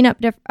to clean up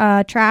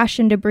trash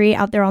and debris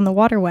out there on the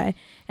waterway.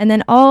 And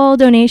then all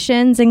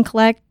donations and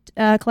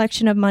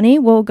collection of money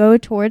will go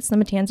towards the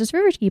Matanzas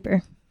River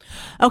Keeper.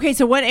 Okay,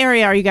 so what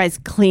area are you guys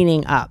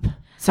cleaning up?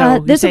 So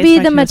this will be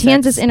the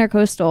Matanzas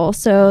Intercoastal.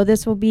 So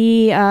this will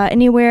be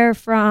anywhere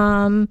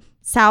from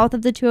south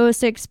of the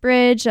 206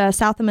 Bridge,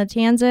 south of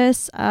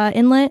Matanzas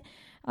Inlet,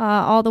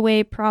 all the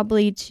way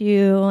probably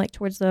to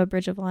towards the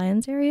Bridge of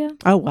Lions area.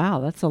 Oh, wow.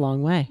 That's a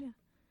long way. Yeah.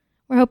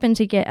 We're hoping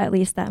to get at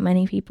least that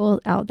many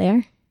people out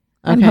there.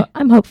 Okay.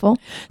 I'm hopeful.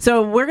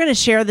 So we're going to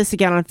share this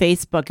again on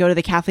Facebook. Go to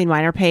the Kathleen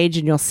Miner page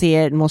and you'll see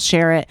it and we'll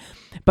share it.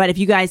 But if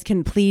you guys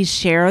can please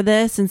share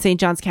this in St.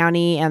 Johns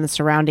County and the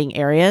surrounding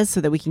areas so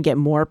that we can get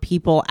more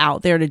people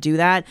out there to do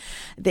that.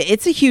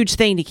 It's a huge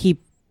thing to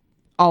keep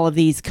all of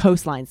these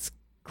coastlines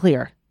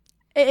clear.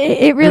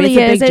 It really it's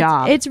a is. big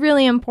job. It's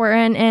really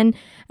important. And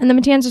the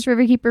Matanzas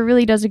River Keeper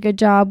really does a good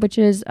job, which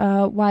is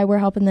why we're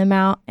helping them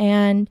out.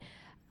 And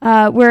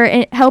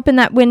we're helping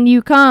that when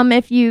you come,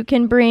 if you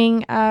can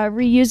bring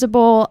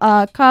reusable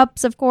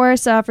cups, of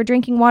course, for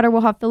drinking water,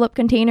 we'll have fill-up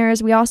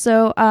containers. We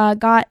also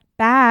got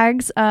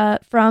bags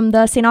from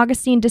the St.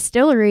 Augustine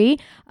distillery.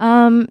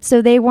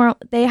 So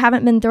they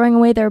haven't been throwing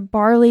away their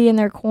barley and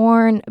their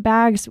corn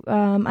bags.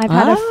 I've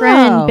had a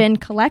friend been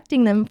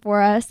collecting them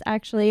for us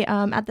actually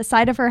at the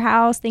side of her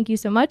house. Thank you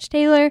so much,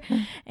 Taylor.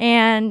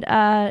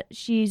 And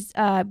she's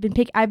I've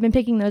been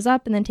picking those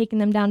up and then taking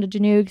them down to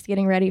Janoog's,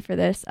 getting ready for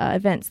this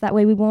event. So that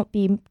way we won't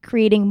be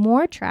creating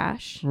more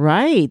trash.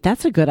 Right.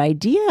 That's a good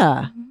idea.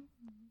 Mm-hmm.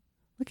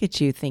 Look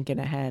at you thinking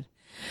ahead.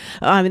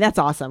 I mean, that's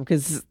awesome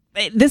because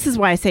this is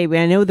why I say,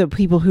 I know the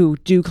people who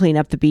do clean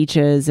up the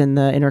beaches and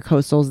the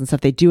intercoastals and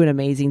stuff, they do an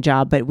amazing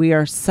job, but we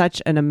are such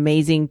an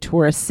amazing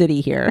tourist city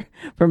here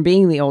from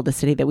being the oldest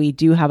city that we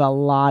do have a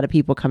lot of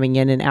people coming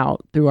in and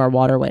out through our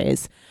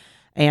waterways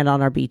and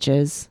on our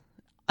beaches,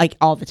 like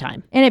all the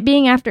time. And it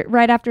being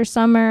right after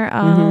summer,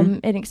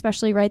 and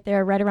especially right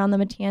there, right around the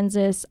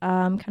Matanzas,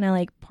 kind of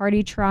like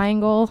party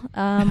triangle,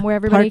 where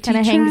everybody kind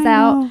of hangs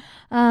out.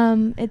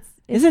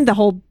 Isn't the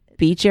whole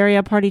beach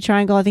area party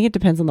triangle? I think it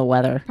depends on the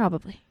weather.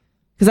 Probably.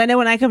 Because I know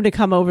when I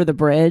come over the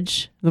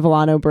bridge, the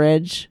Volano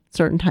Bridge,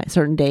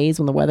 certain days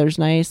when the weather's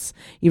nice,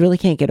 you really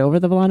can't get over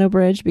the Volano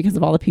Bridge because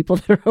of all the people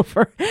that are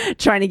over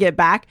trying to get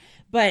back.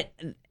 But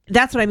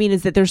that's what I mean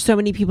is that there's so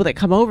many people that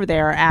come over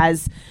there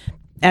as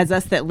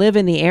us that live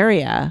in the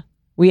area.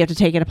 We have to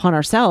take it upon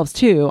ourselves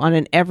too on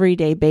an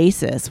everyday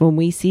basis when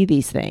we see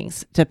these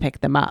things to pick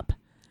them up.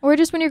 Or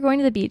just when you're going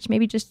to the beach,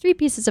 maybe just 3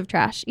 pieces of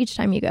trash each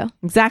time you go.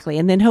 Exactly.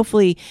 And then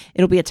hopefully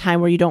it'll be a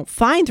time where you don't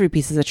find 3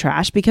 pieces of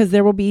trash because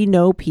there will be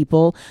no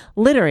people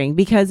littering.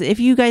 Because if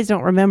you guys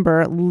don't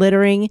remember,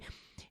 littering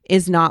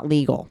is not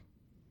legal.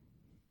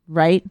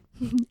 Right?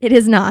 It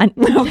is not.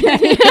 Okay.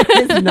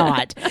 It is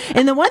not.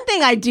 And the one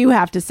thing I do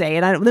have to say,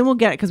 and then we'll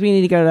get it because we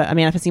need to go to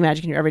Manifesting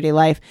Magic in Your Everyday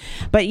Life.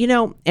 But, and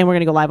we're going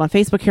to go live on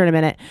Facebook here in a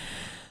minute.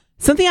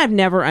 Something I've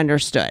never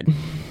understood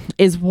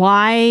is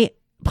why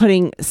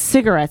putting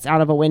cigarettes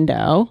out of a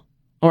window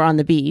or on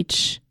the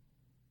beach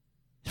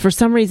for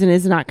some reason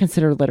is not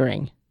considered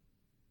littering.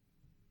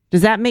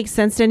 Does that make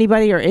sense to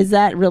anybody, or is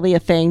that really a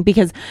thing?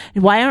 Because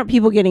why aren't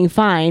people getting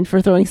fined for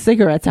throwing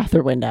cigarettes out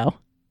their window?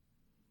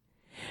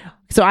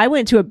 So I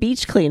went to a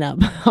beach cleanup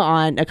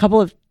on a couple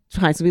of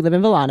times. We live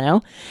in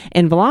Villano.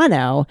 In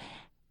Villano,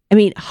 I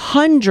mean,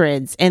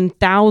 hundreds and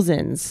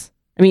thousands.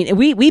 I mean,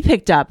 we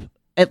picked up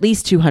at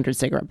least 200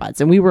 cigarette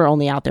butts, and we were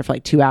only out there for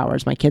like 2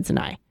 hours, my kids and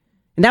I.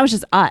 And that was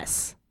just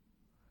us.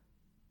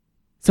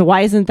 So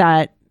why isn't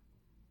that,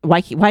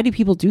 why do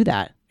people do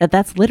that?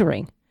 That's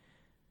littering.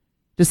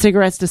 Do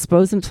cigarettes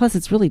dispose them? Plus,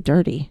 it's really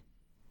dirty.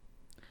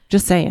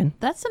 Just saying.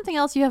 That's something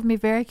else you have me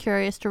very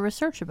curious to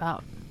research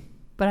about.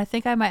 But I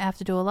think I might have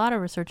to do a lot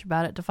of research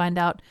about it to find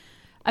out.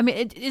 I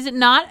mean, is it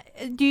not?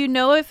 Do you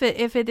know if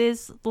it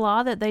is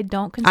law that they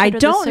don't consider? I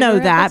don't know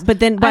that, but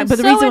then I'm but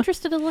the so reason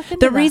interested to look into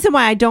the that. reason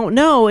why I don't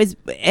know is,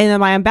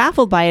 and why I'm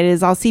baffled by it,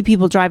 is I'll see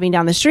people driving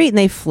down the street and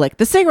they flick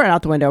the cigarette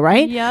out the window,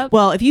 right? Yep.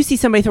 Well, if you see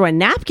somebody throw a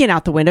napkin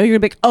out the window, you're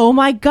gonna be like, oh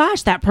my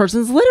gosh, that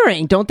person's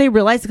littering. Don't they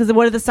realize? Because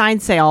what do the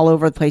signs say all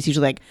over the place?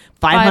 Usually like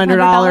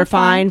 $500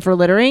 fine for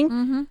littering.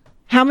 Mm-hmm.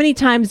 How many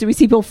times do we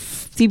see people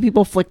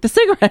flick the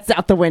cigarettes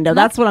out the window?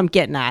 That's what I'm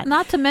getting at.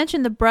 Not to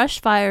mention the brush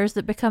fires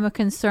that become a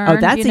concern. Oh,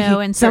 that's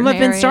in some have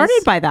been areas.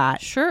 started by that.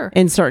 Sure.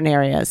 In certain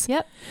areas.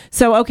 Yep.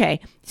 So, okay.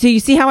 So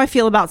you see how I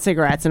feel about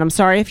cigarettes, and I'm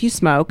sorry if you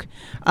smoke,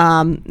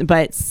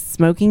 but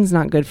smoking's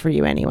not good for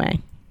you anyway.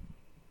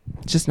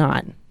 It's just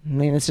not. I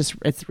mean,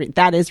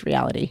 that is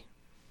reality.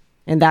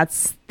 And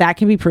that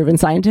can be proven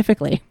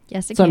scientifically.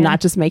 Yes, it so can. I'm not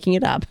just making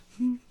it up.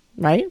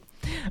 Right?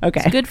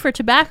 Okay. It's good for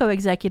tobacco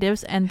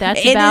executives, and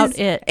that's about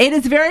it. It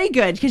is very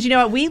good because you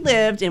know what? We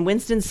lived in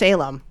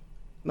Winston-Salem,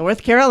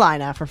 North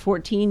Carolina for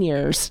 14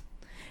 years.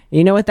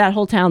 You know what that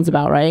whole town's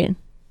about, right?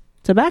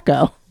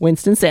 Tobacco.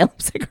 Winston-Salem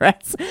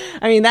cigarettes.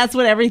 I mean, that's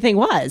what everything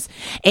was.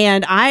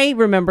 And I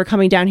remember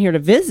coming down here to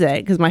visit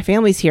because my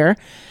family's here.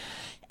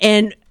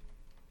 And,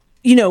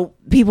 you know,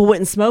 people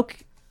wouldn't smoke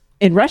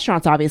in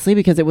restaurants, obviously,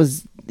 because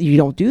you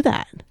don't do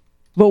that.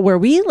 But where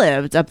we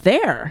lived up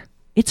there,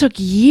 it took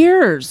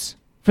years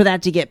for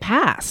that to get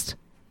passed.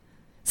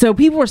 So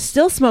people were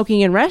still smoking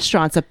in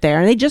restaurants up there,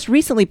 and they just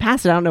recently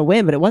passed it. I don't know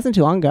when, but it wasn't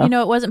too long ago. You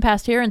know, it wasn't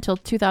passed here until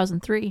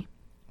 2003.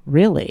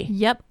 Really?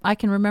 Yep. I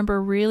can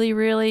remember really,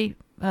 really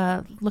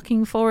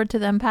looking forward to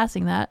them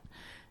passing that.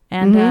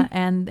 And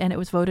and it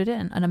was voted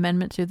in, an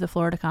amendment to the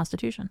Florida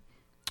Constitution.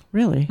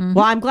 Really? Mm-hmm.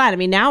 Well, I'm glad. I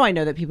mean, now I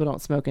know that people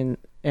don't smoke in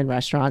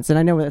restaurants, and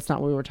I know that's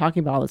not what we were talking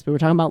about all this, but we were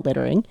talking about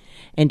littering.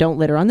 And don't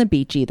litter on the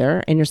beach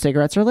either, and your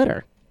cigarettes are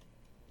litter.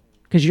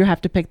 Because you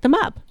have to pick them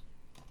up.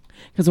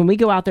 Because when we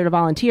go out there to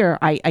volunteer,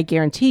 I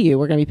guarantee you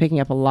we're going to be picking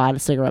up a lot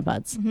of cigarette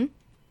butts. Mm-hmm.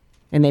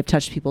 And they've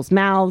touched people's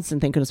mouths,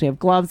 and thank goodness we have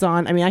gloves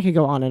on. I mean, I could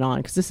go on and on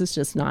because this is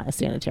just not a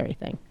sanitary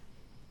thing.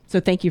 So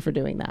thank you for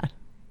doing that.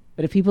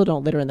 But if people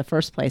don't litter in the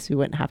first place, we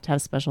wouldn't have to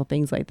have special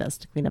things like this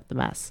to clean up the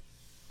mess.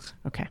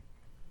 Okay.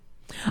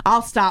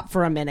 I'll stop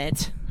for a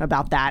minute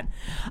about that.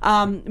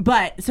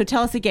 But so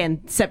tell us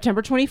again,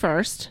 September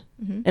 21st,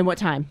 and what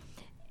time?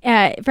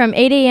 From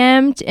 8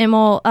 a.m. And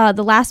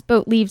the last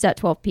boat leaves at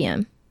 12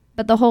 p.m.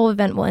 But the whole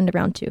event will end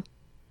around 2.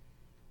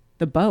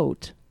 The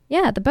boat?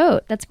 Yeah, the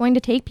boat that's going to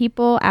take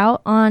people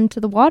out onto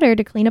the water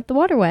to clean up the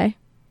waterway.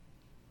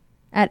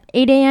 At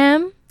 8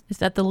 a.m. Is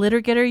that the litter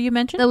getter you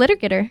mentioned? The litter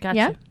getter. Gotcha.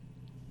 Yeah.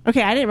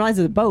 Okay, I didn't realize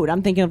it was a boat.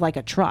 I'm thinking of like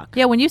a truck.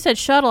 Yeah, when you said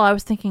shuttle, I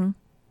was thinking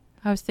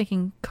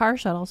car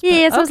shuttles.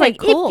 Yeah, so okay, it's like,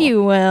 cool. if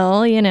you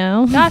will, you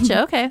know.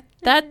 Gotcha. Okay.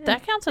 That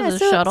counts as a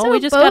so- shuttle. so We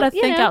a just boat, got to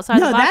think yeah. outside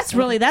the No, box.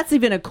 that's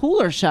even a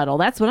cooler shuttle.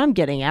 That's what I'm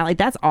getting at. Like,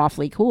 that's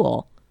awfully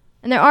cool.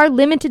 And there are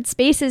limited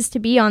spaces to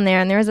be on there,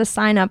 and there is a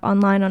sign up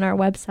online on our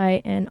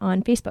website and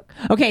on Facebook.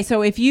 Okay,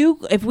 so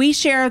if we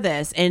share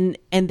this and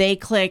they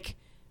click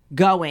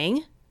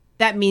going,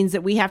 that means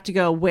that we have to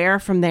go where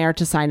from there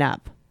to sign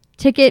up?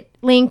 Ticket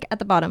link at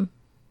the bottom.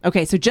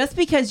 Okay, so just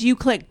because you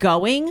click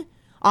going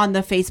on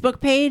the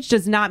Facebook page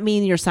does not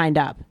mean you're signed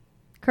up.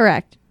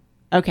 Correct.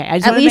 Okay, I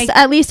just At want to least,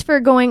 at least for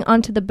going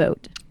onto the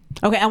boat.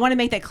 Okay, I want to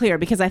make that clear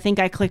because I think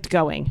I clicked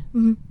going,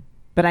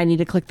 but I need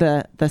to click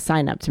the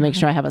sign up to make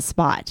sure I have a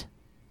spot.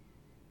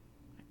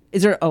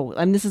 Is there? Oh,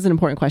 and this is an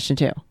important question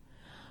too.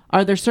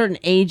 Are there certain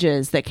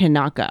ages that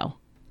cannot go?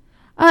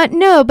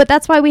 No, but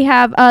that's why we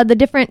have the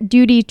different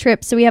duty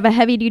trips. So we have a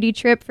heavy duty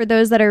trip for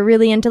those that are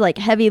really into like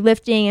heavy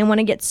lifting and want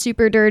to get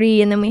super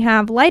dirty. And then we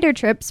have lighter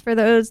trips for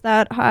those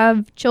that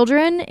have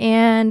children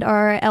and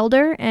are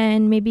elder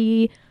and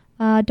maybe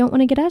don't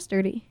want to get as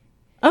dirty.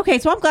 Okay,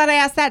 so I'm glad I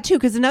asked that too,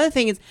 because another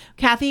thing is,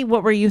 Kathy,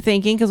 what were you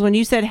thinking? Because when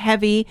you said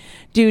heavy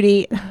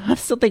duty, I'm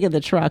still thinking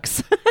the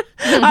trucks.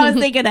 I was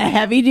thinking a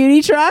heavy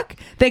duty truck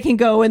that can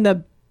go in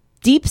the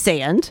deep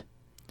sand.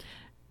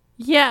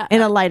 Yeah.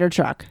 And a lighter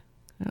truck.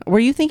 Were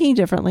you thinking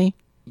differently?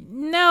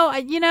 No,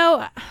 I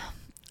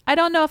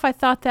don't know if I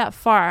thought that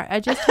far. I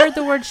just heard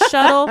the word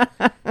shuttle,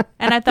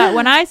 and I thought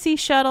when I see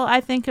shuttle, I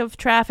think of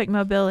traffic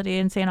mobility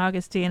in St.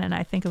 Augustine, and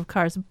I think of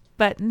cars.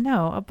 But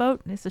no, a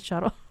boat is a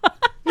shuttle.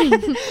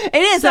 It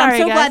is. Sorry,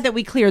 I'm so guys. glad that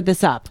we cleared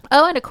this up.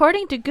 Oh, and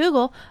according to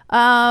Google,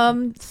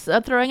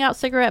 throwing out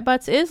cigarette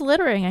butts is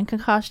littering and can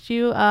cost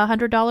you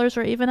 $100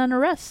 or even an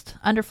arrest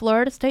under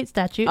Florida state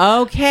statute.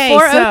 Okay,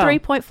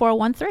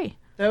 403.413.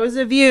 Those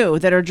of you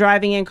that are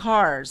driving in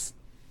cars,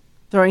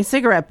 throwing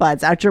cigarette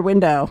butts out your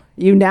window,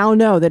 you now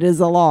know that it is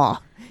a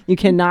law. You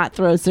cannot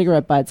throw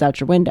cigarette butts out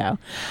your window.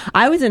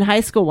 I was in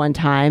high school one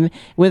time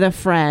with a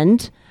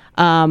friend,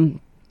 and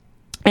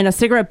a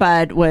cigarette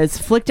butt was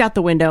flicked out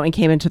the window and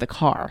came into the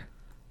car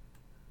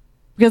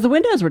because the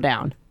windows were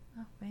down.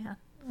 Oh, man.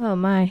 Oh,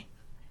 my.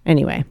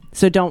 Anyway,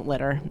 so don't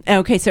litter.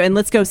 Okay, so and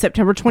let's go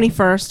September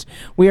 21st.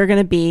 We are going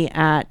to be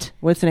at,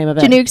 what's the name of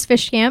it? Januke's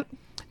Fish Camp.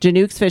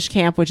 Januke's Fish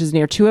Camp, which is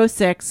near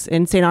 206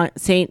 in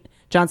St.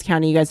 Johns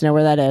County. You guys know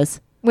where that is.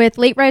 With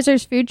Late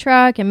Risers food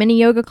truck and mini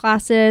yoga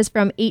classes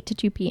from 8 to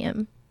 2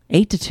 p.m.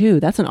 8 to 2.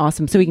 That's an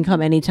awesome. So we can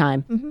come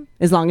anytime.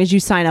 As long as you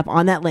sign up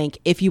on that link.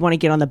 If you want to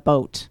get on the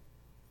boat,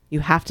 you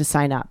have to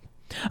sign up.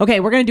 Okay,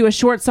 we're going to do a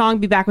short song,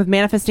 be back with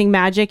Manifesting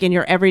Magic in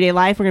Your Everyday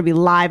Life. We're going to be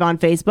live on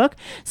Facebook.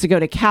 So go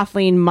to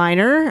Kathleen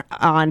Miner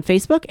on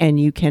Facebook and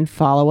you can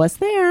follow us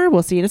there.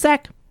 We'll see you in a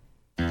sec.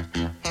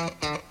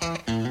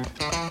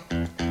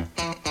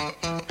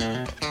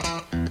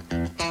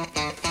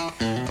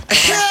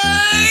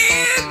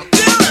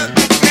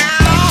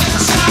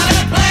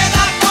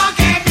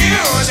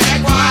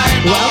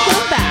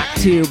 Welcome back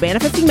to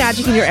Manifesting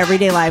Magic in Your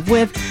Everyday Life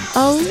with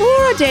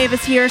Elorah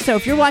Davis here. So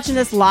if you're watching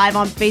this live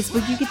on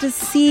Facebook, you get to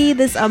see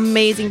this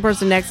amazing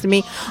person next to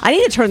me. I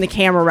need to turn the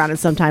camera around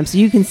sometime so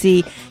you can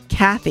see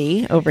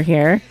Kathy over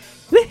here.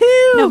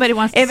 Woohoo! Nobody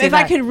wants to see If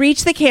I that. could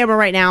reach the camera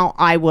right now,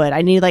 I would.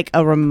 I need like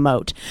a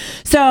remote.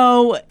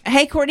 So,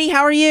 hey, Courtney,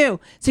 how are you?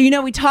 So,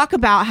 we talk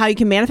about how you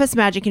can manifest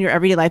magic in your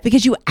everyday life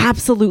because you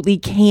absolutely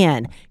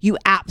can. You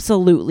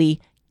absolutely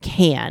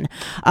can.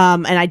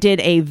 And I did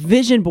a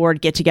vision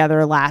board get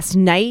together last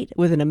night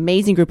with an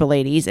amazing group of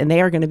ladies, and they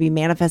are going to be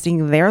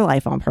manifesting their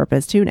life on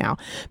purpose too now.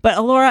 But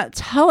Elorah,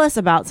 tell us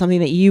about something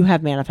that you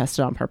have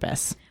manifested on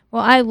purpose.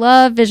 Well, I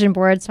love vision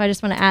boards, so I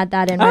just want to add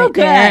that in Oh, right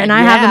good. there. And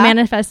I have Yeah. a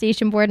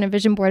manifestation board and a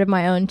vision board of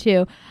my own,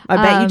 too. I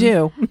bet you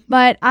do.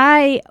 But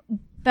I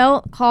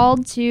felt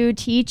called to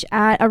teach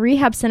at a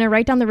rehab center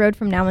right down the road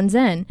from Now and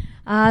Zen.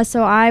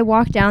 So I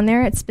walked down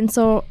there at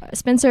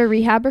Spencer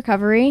Rehab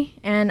Recovery,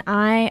 and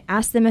I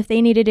asked them if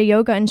they needed a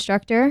yoga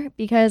instructor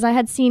because I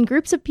had seen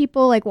groups of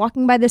people like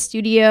walking by the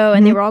studio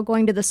and they were all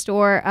going to the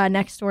store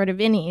next door to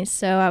Vinny's.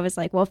 So I was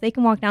like, well, if they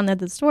can walk down there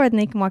to the store, then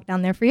they can walk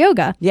down there for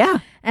yoga. Yeah.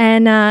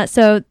 And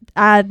so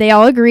they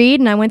all agreed,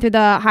 and I went through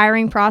the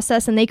hiring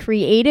process, and they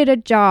created a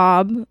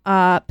job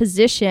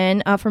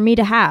position for me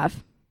to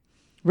have.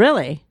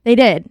 Really? They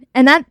did.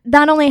 And that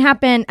not only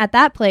happened at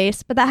that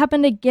place, but that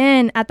happened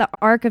again at the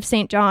Arc of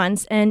St.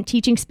 John's and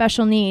teaching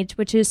special needs,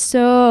 which is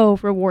so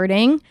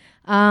rewarding.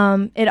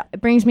 It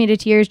brings me to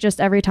tears just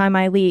every time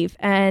I leave.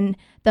 And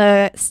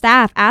the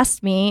staff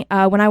asked me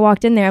when I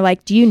walked in there,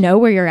 like, do you know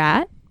where you're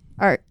at?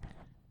 Or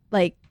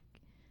like,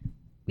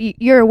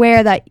 you're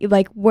aware that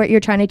like what you're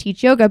trying to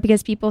teach yoga,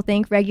 because people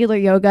think regular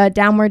yoga,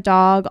 downward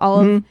dog, all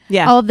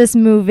of this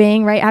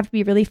moving, right? I have to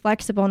be really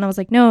flexible. And I was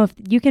like, no, if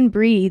you can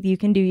breathe, you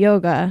can do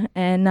yoga.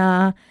 And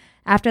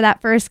after that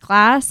first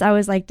class, I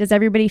was like, does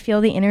everybody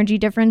feel the energy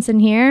difference in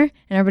here? And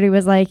everybody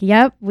was like,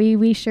 yep,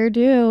 we sure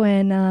do.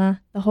 And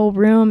the whole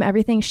room,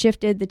 everything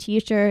shifted, the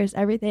teachers,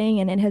 everything,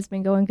 and it has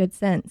been going good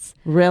since.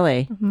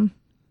 Really? Mm-hmm.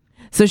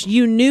 So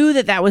you knew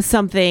that was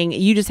something,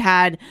 you just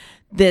had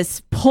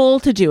this pull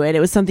to do it. It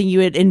was something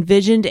you had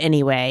envisioned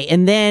anyway.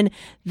 And then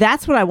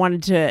that's what I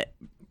wanted to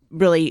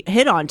really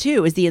hit on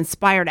too, is the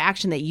inspired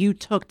action that you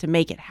took to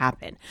make it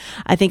happen.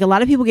 I think a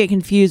lot of people get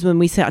confused when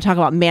we talk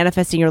about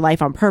manifesting your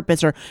life on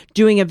purpose or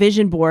doing a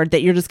vision board,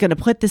 that you're just going to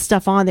put this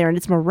stuff on there and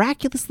it's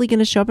miraculously going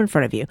to show up in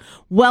front of you.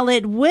 Well,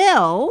 it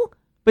will,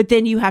 but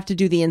then you have to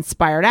do the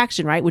inspired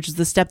action, right? Which is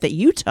the step that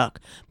you took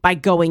by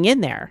going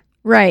in there.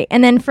 Right.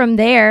 And then from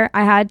there,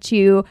 at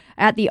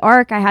the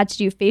ARC, I had to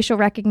do facial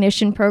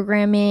recognition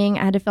programming.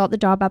 I had to fill out the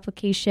job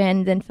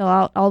application, then fill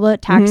out all the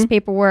tax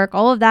paperwork,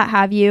 all of that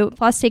have you,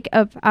 plus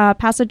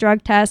pass a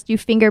drug test, do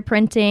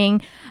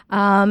fingerprinting,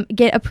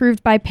 get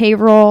approved by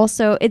payroll.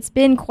 So it's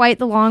been quite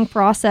the long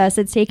process.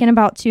 It's taken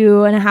about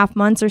 2.5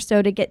 months or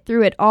so to get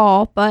through it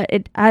all, but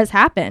it has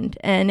happened,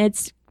 and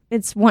it's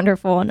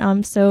wonderful. And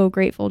I'm so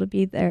grateful to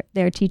be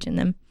there teaching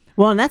them.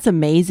 Well, and that's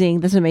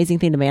amazing. That's an amazing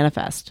thing to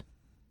manifest.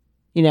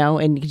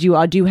 And you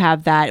all do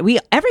have that.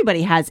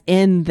 Everybody has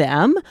in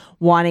them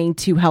wanting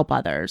to help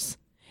others.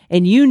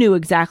 And you knew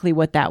exactly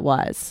what that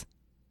was.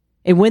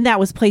 And when that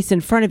was placed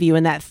in front of you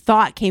and that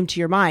thought came to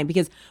your mind,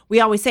 because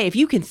we always say, if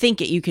you can think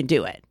it, you can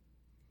do it.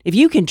 If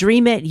you can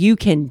dream it, you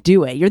can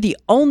do it. You're the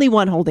only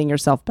one holding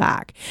yourself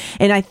back.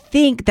 And I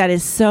think that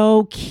is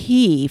so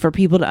key for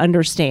people to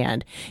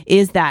understand,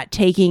 is that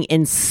taking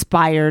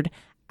inspired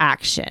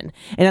action.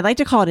 And I'd like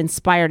to call it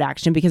inspired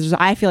action because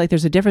I feel like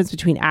there's a difference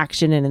between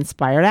action and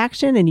inspired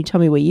action. And you tell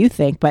me what you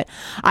think, but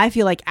I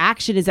feel like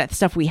action is that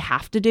stuff we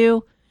have to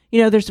do.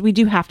 we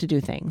do have to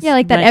do things. Yeah,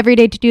 like that right?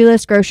 everyday to-do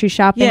list, grocery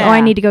shopping. Yeah. Oh,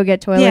 I need to go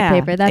get toilet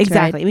paper. That's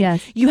exactly. right.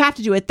 Yes. You have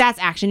to do it. That's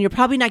action. You're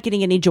probably not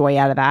getting any joy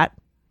out of that.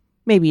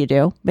 Maybe you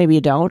do. Maybe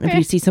you don't. If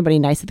you see somebody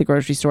nice at the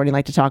grocery store and you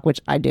like to talk,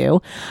 which I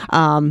do,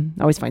 I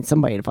always find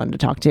somebody fun to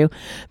talk to.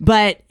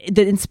 But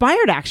the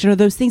inspired action are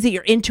those things that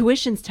your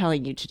intuition's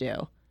telling you to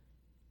do.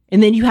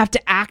 And then you have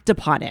to act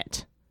upon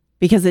it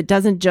because it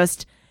doesn't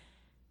just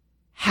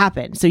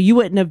happen. So you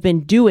wouldn't have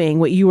been doing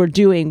what you were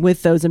doing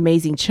with those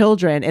amazing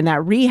children in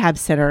that rehab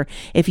center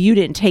if you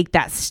didn't take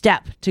that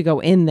step to go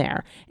in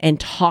there and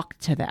talk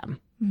to them.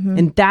 Mm-hmm.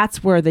 And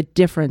that's where the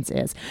difference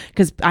is.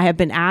 Because I have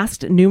been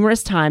asked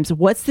numerous times,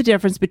 what's the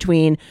difference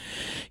between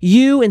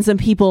you and some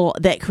people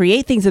that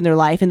create things in their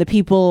life and the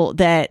people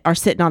that are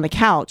sitting on the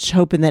couch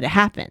hoping that it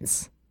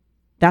happens?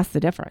 That's the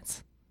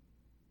difference.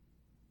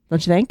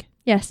 Don't you think?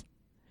 Yes.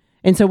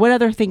 And so what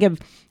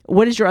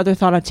is your other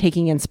thought on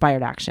taking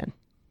inspired action?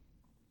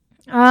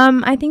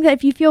 I think that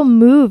if you feel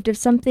moved,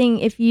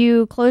 if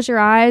you close your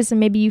eyes and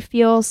maybe you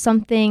feel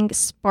something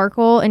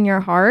sparkle in your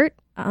heart,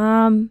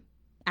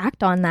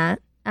 act on that.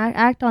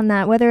 Act on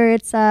that, whether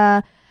it's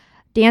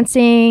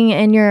dancing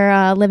in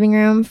your living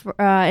room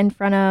in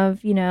front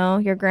of,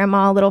 your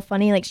grandma, a little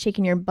funny, like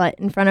shaking your butt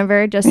in front of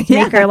her just to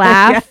make her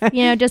laugh,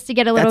 just to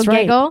get a little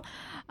giggle.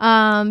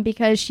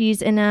 Because she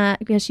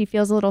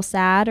feels a little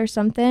sad or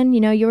something.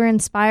 You were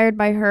inspired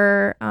by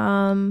her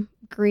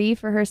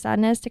grief or her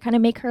sadness to kind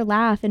of make her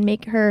laugh and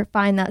make her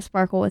find that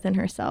sparkle within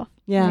herself.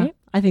 Yeah, right?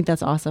 I think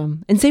that's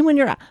awesome. And same when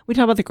we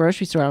talk about the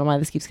grocery store. I don't know why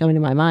this keeps coming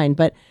to my mind,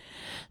 but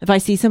if I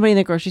see somebody in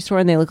the grocery store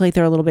and they look like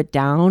they're a little bit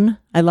down,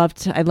 I love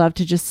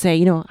to just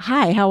say,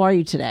 hi, how are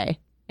you today?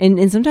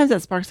 And sometimes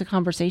that sparks a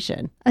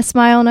conversation. A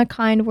smile and a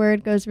kind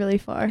word goes really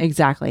far.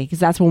 Exactly. Because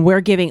that's when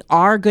we're giving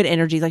our good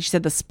energy, like you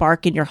said, the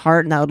spark in your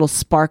heart and that little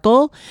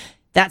sparkle.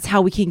 That's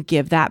how we can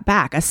give that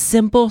back. A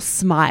simple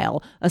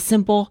smile, a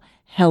simple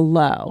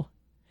hello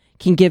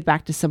can give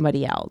back to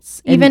somebody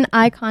else. Even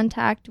eye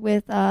contact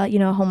with, a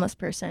homeless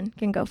person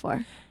can go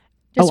far.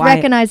 Just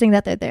recognizing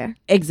that they're there.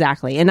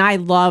 Exactly. And I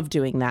love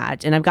doing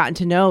that. And I've gotten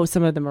to know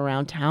some of them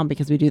around town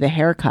because we do the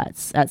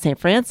haircuts at St.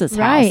 Francis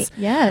House.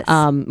 Yes.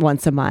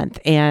 Once a month.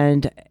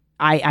 And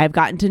I've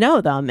gotten to know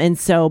them. And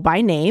so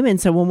by name. And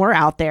so when we're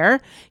out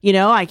there,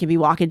 I can be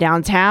walking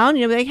downtown,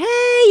 be like,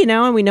 hey,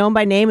 and we know them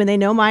by name and they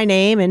know my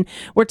name and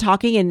we're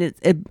talking.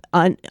 And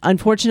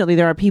unfortunately,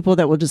 there are people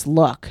that will just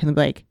look and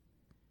be like,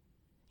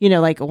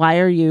 why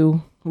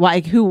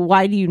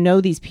do you know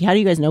these people? How do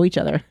you guys know each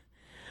other?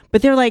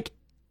 But they're like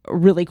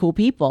really cool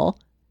people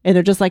and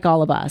they're just like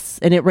all of us.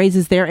 And it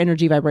raises their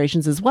energy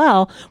vibrations as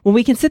well when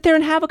we can sit there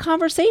and have a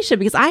conversation,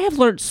 because I have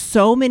learned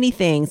so many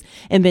things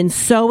and been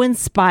so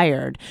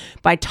inspired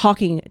by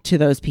talking to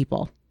those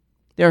people.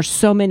 There are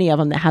so many of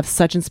them that have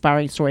such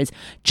inspiring stories,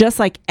 just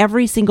like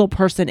every single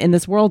person in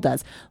this world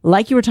does.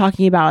 Like you were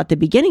talking about at the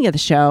beginning of the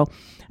show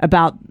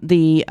about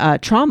the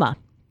trauma.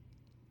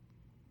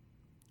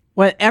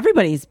 Well,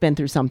 everybody's been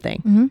through something.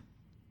 Mm-hmm.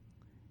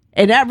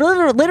 And that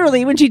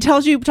literally, when she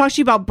talks to you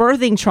about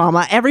birthing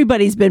trauma,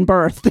 everybody's been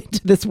birthed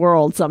into this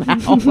world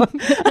somehow.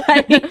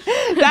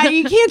 That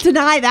you can't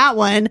deny that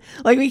one.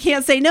 Like, we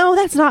can't say, no,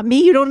 that's not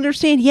me. You don't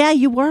understand. Yeah,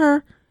 you were.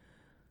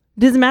 It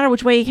doesn't matter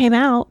which way you came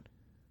out.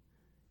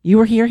 You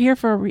were here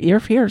for your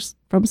fears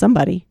from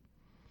somebody.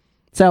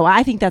 So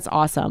I think that's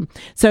awesome.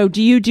 So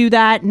do you do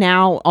that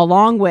now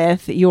along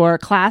with your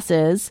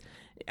classes?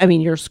 I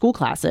mean, your school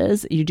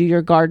classes. You do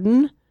your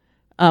garden.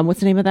 What's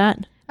the name of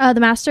that? The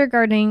Master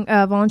Gardening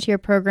Volunteer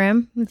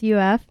Program with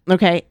UF.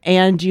 Okay.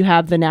 And you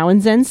have the Now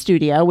and Zen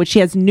Studio, which she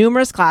has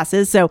numerous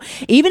classes. So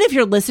even if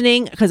you're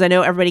listening, because I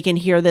know everybody can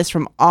hear this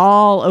from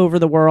all over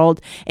the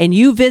world, and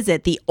you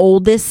visit the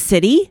oldest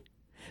city,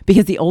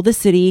 because the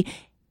oldest city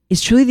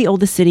is truly the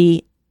oldest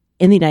city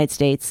in the United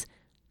States.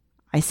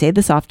 I say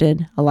this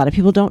often. A lot of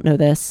people don't know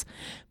this,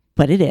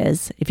 but it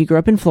is. If you grew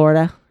up in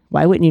Florida,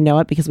 why wouldn't you know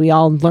it? Because we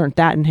all learned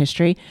that in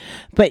history.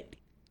 But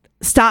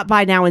stop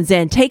by Now and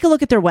Zen. Take a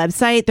look at their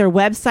website. Their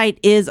website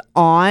is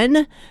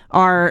on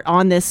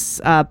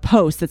this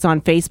post that's on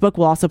Facebook.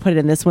 We'll also put it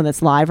in this one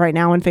that's live right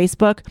now on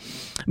Facebook.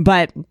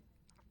 But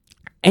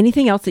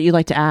anything else that you'd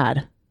like to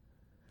add?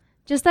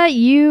 Just that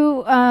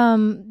you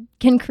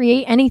can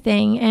create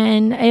anything,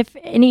 and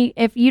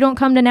if you don't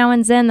come to Now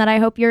and Zen, that I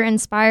hope you're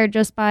inspired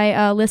just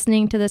by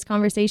listening to this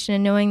conversation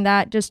and knowing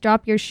that just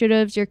drop your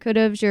should'ves, your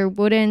could'ves, your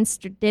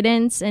wouldn'ts, your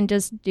didn'ts, and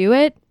just do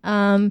it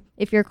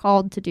if you're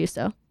called to do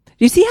so.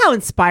 Do you see how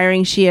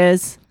inspiring she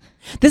is?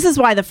 This is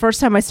why the first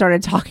time I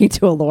started talking to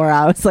Elorah,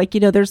 I was like,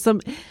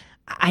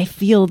 I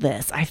feel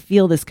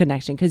this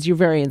connection, because you're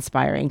very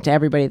inspiring to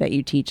everybody that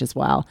you teach as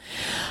well.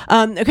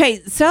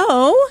 Okay,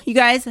 so you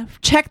guys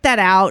check that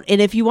out. And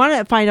if you want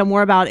to find out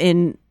more about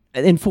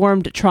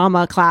informed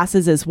trauma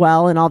classes as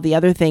well and all the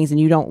other things,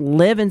 and you don't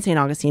live in St.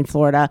 Augustine,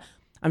 Florida,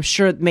 I'm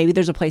sure maybe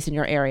there's a place in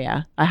your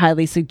area. I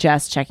highly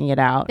suggest checking it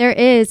out. There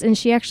is. And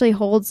she actually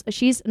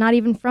she's not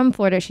even from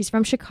Florida. She's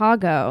from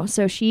Chicago.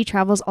 So she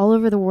travels all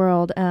over the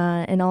world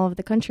and all over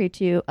the country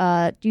to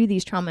do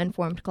these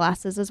trauma-informed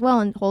classes as well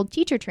and hold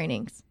teacher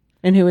trainings.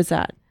 And who is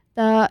that?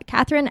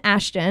 Catherine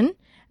Ashton.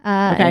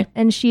 Okay.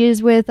 And she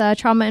is with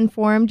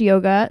trauma-informed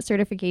yoga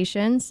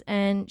certifications,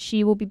 and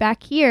she will be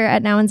back here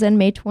at Now and Zen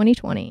May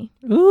 2020.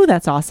 Ooh,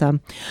 that's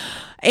awesome.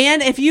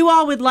 And if you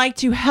all would like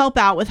to help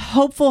out with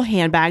Hopeful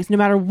Handbags, no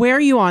matter where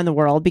you are in the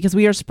world, because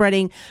we are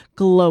spreading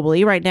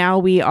globally. Right now,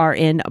 we are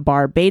in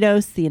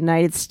Barbados, the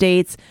United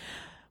States.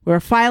 We're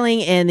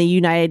filing in the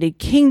United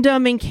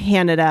Kingdom and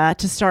Canada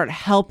to start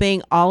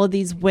helping all of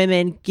these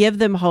women, give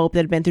them hope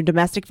that have been through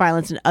domestic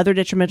violence and other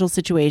detrimental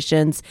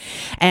situations.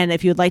 And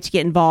if you would like to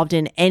get involved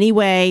in any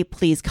way,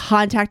 please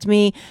contact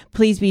me.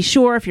 Please be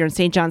sure, if you're in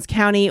St. Johns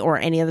County or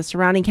any of the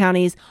surrounding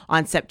counties,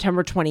 on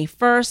September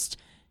 21st,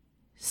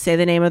 say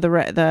the name of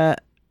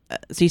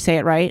so you say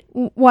it right?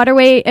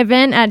 Waterway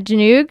event at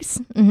Janoogs.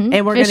 Mm-hmm.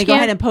 And we're going to go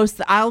ahead and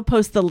I'll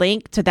post the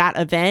link to that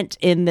event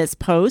in this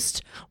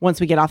post once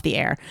we get off the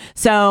air.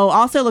 So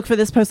also look for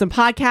this post and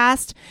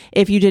podcast.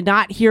 If you did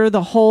not hear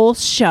the whole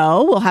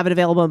show, we'll have it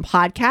available in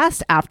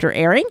podcast after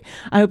airing.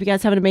 I hope you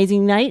guys have an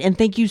amazing night. And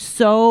thank you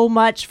so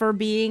much for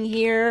being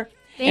here.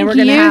 Thank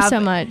you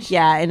so much.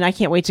 Yeah. And I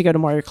can't wait to go to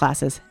more of your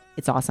classes.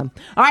 It's awesome.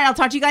 All right. I'll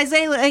talk to you guys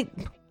later.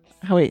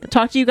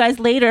 Talk to you guys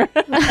later.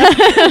 Well,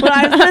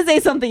 I was going to say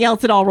something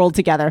else. It all rolled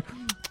together.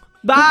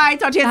 Bye.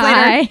 Talk to you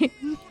guys later.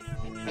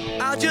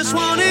 I just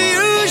want to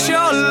use your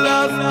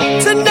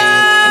love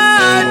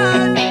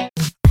tonight.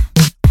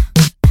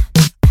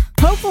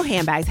 Hopeful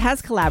Handbags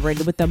has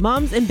collaborated with the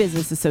Moms in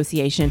Business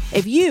Association.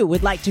 If you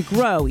would like to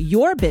grow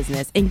your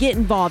business and get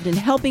involved in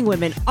helping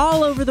women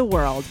all over the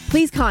world,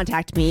 please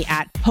contact me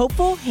at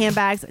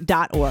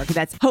hopefulhandbags.org.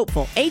 That's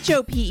hopeful,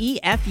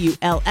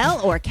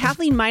 HOPEFULL, or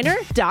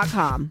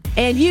KathleenMiner.com.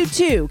 And you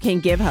too can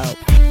give hope.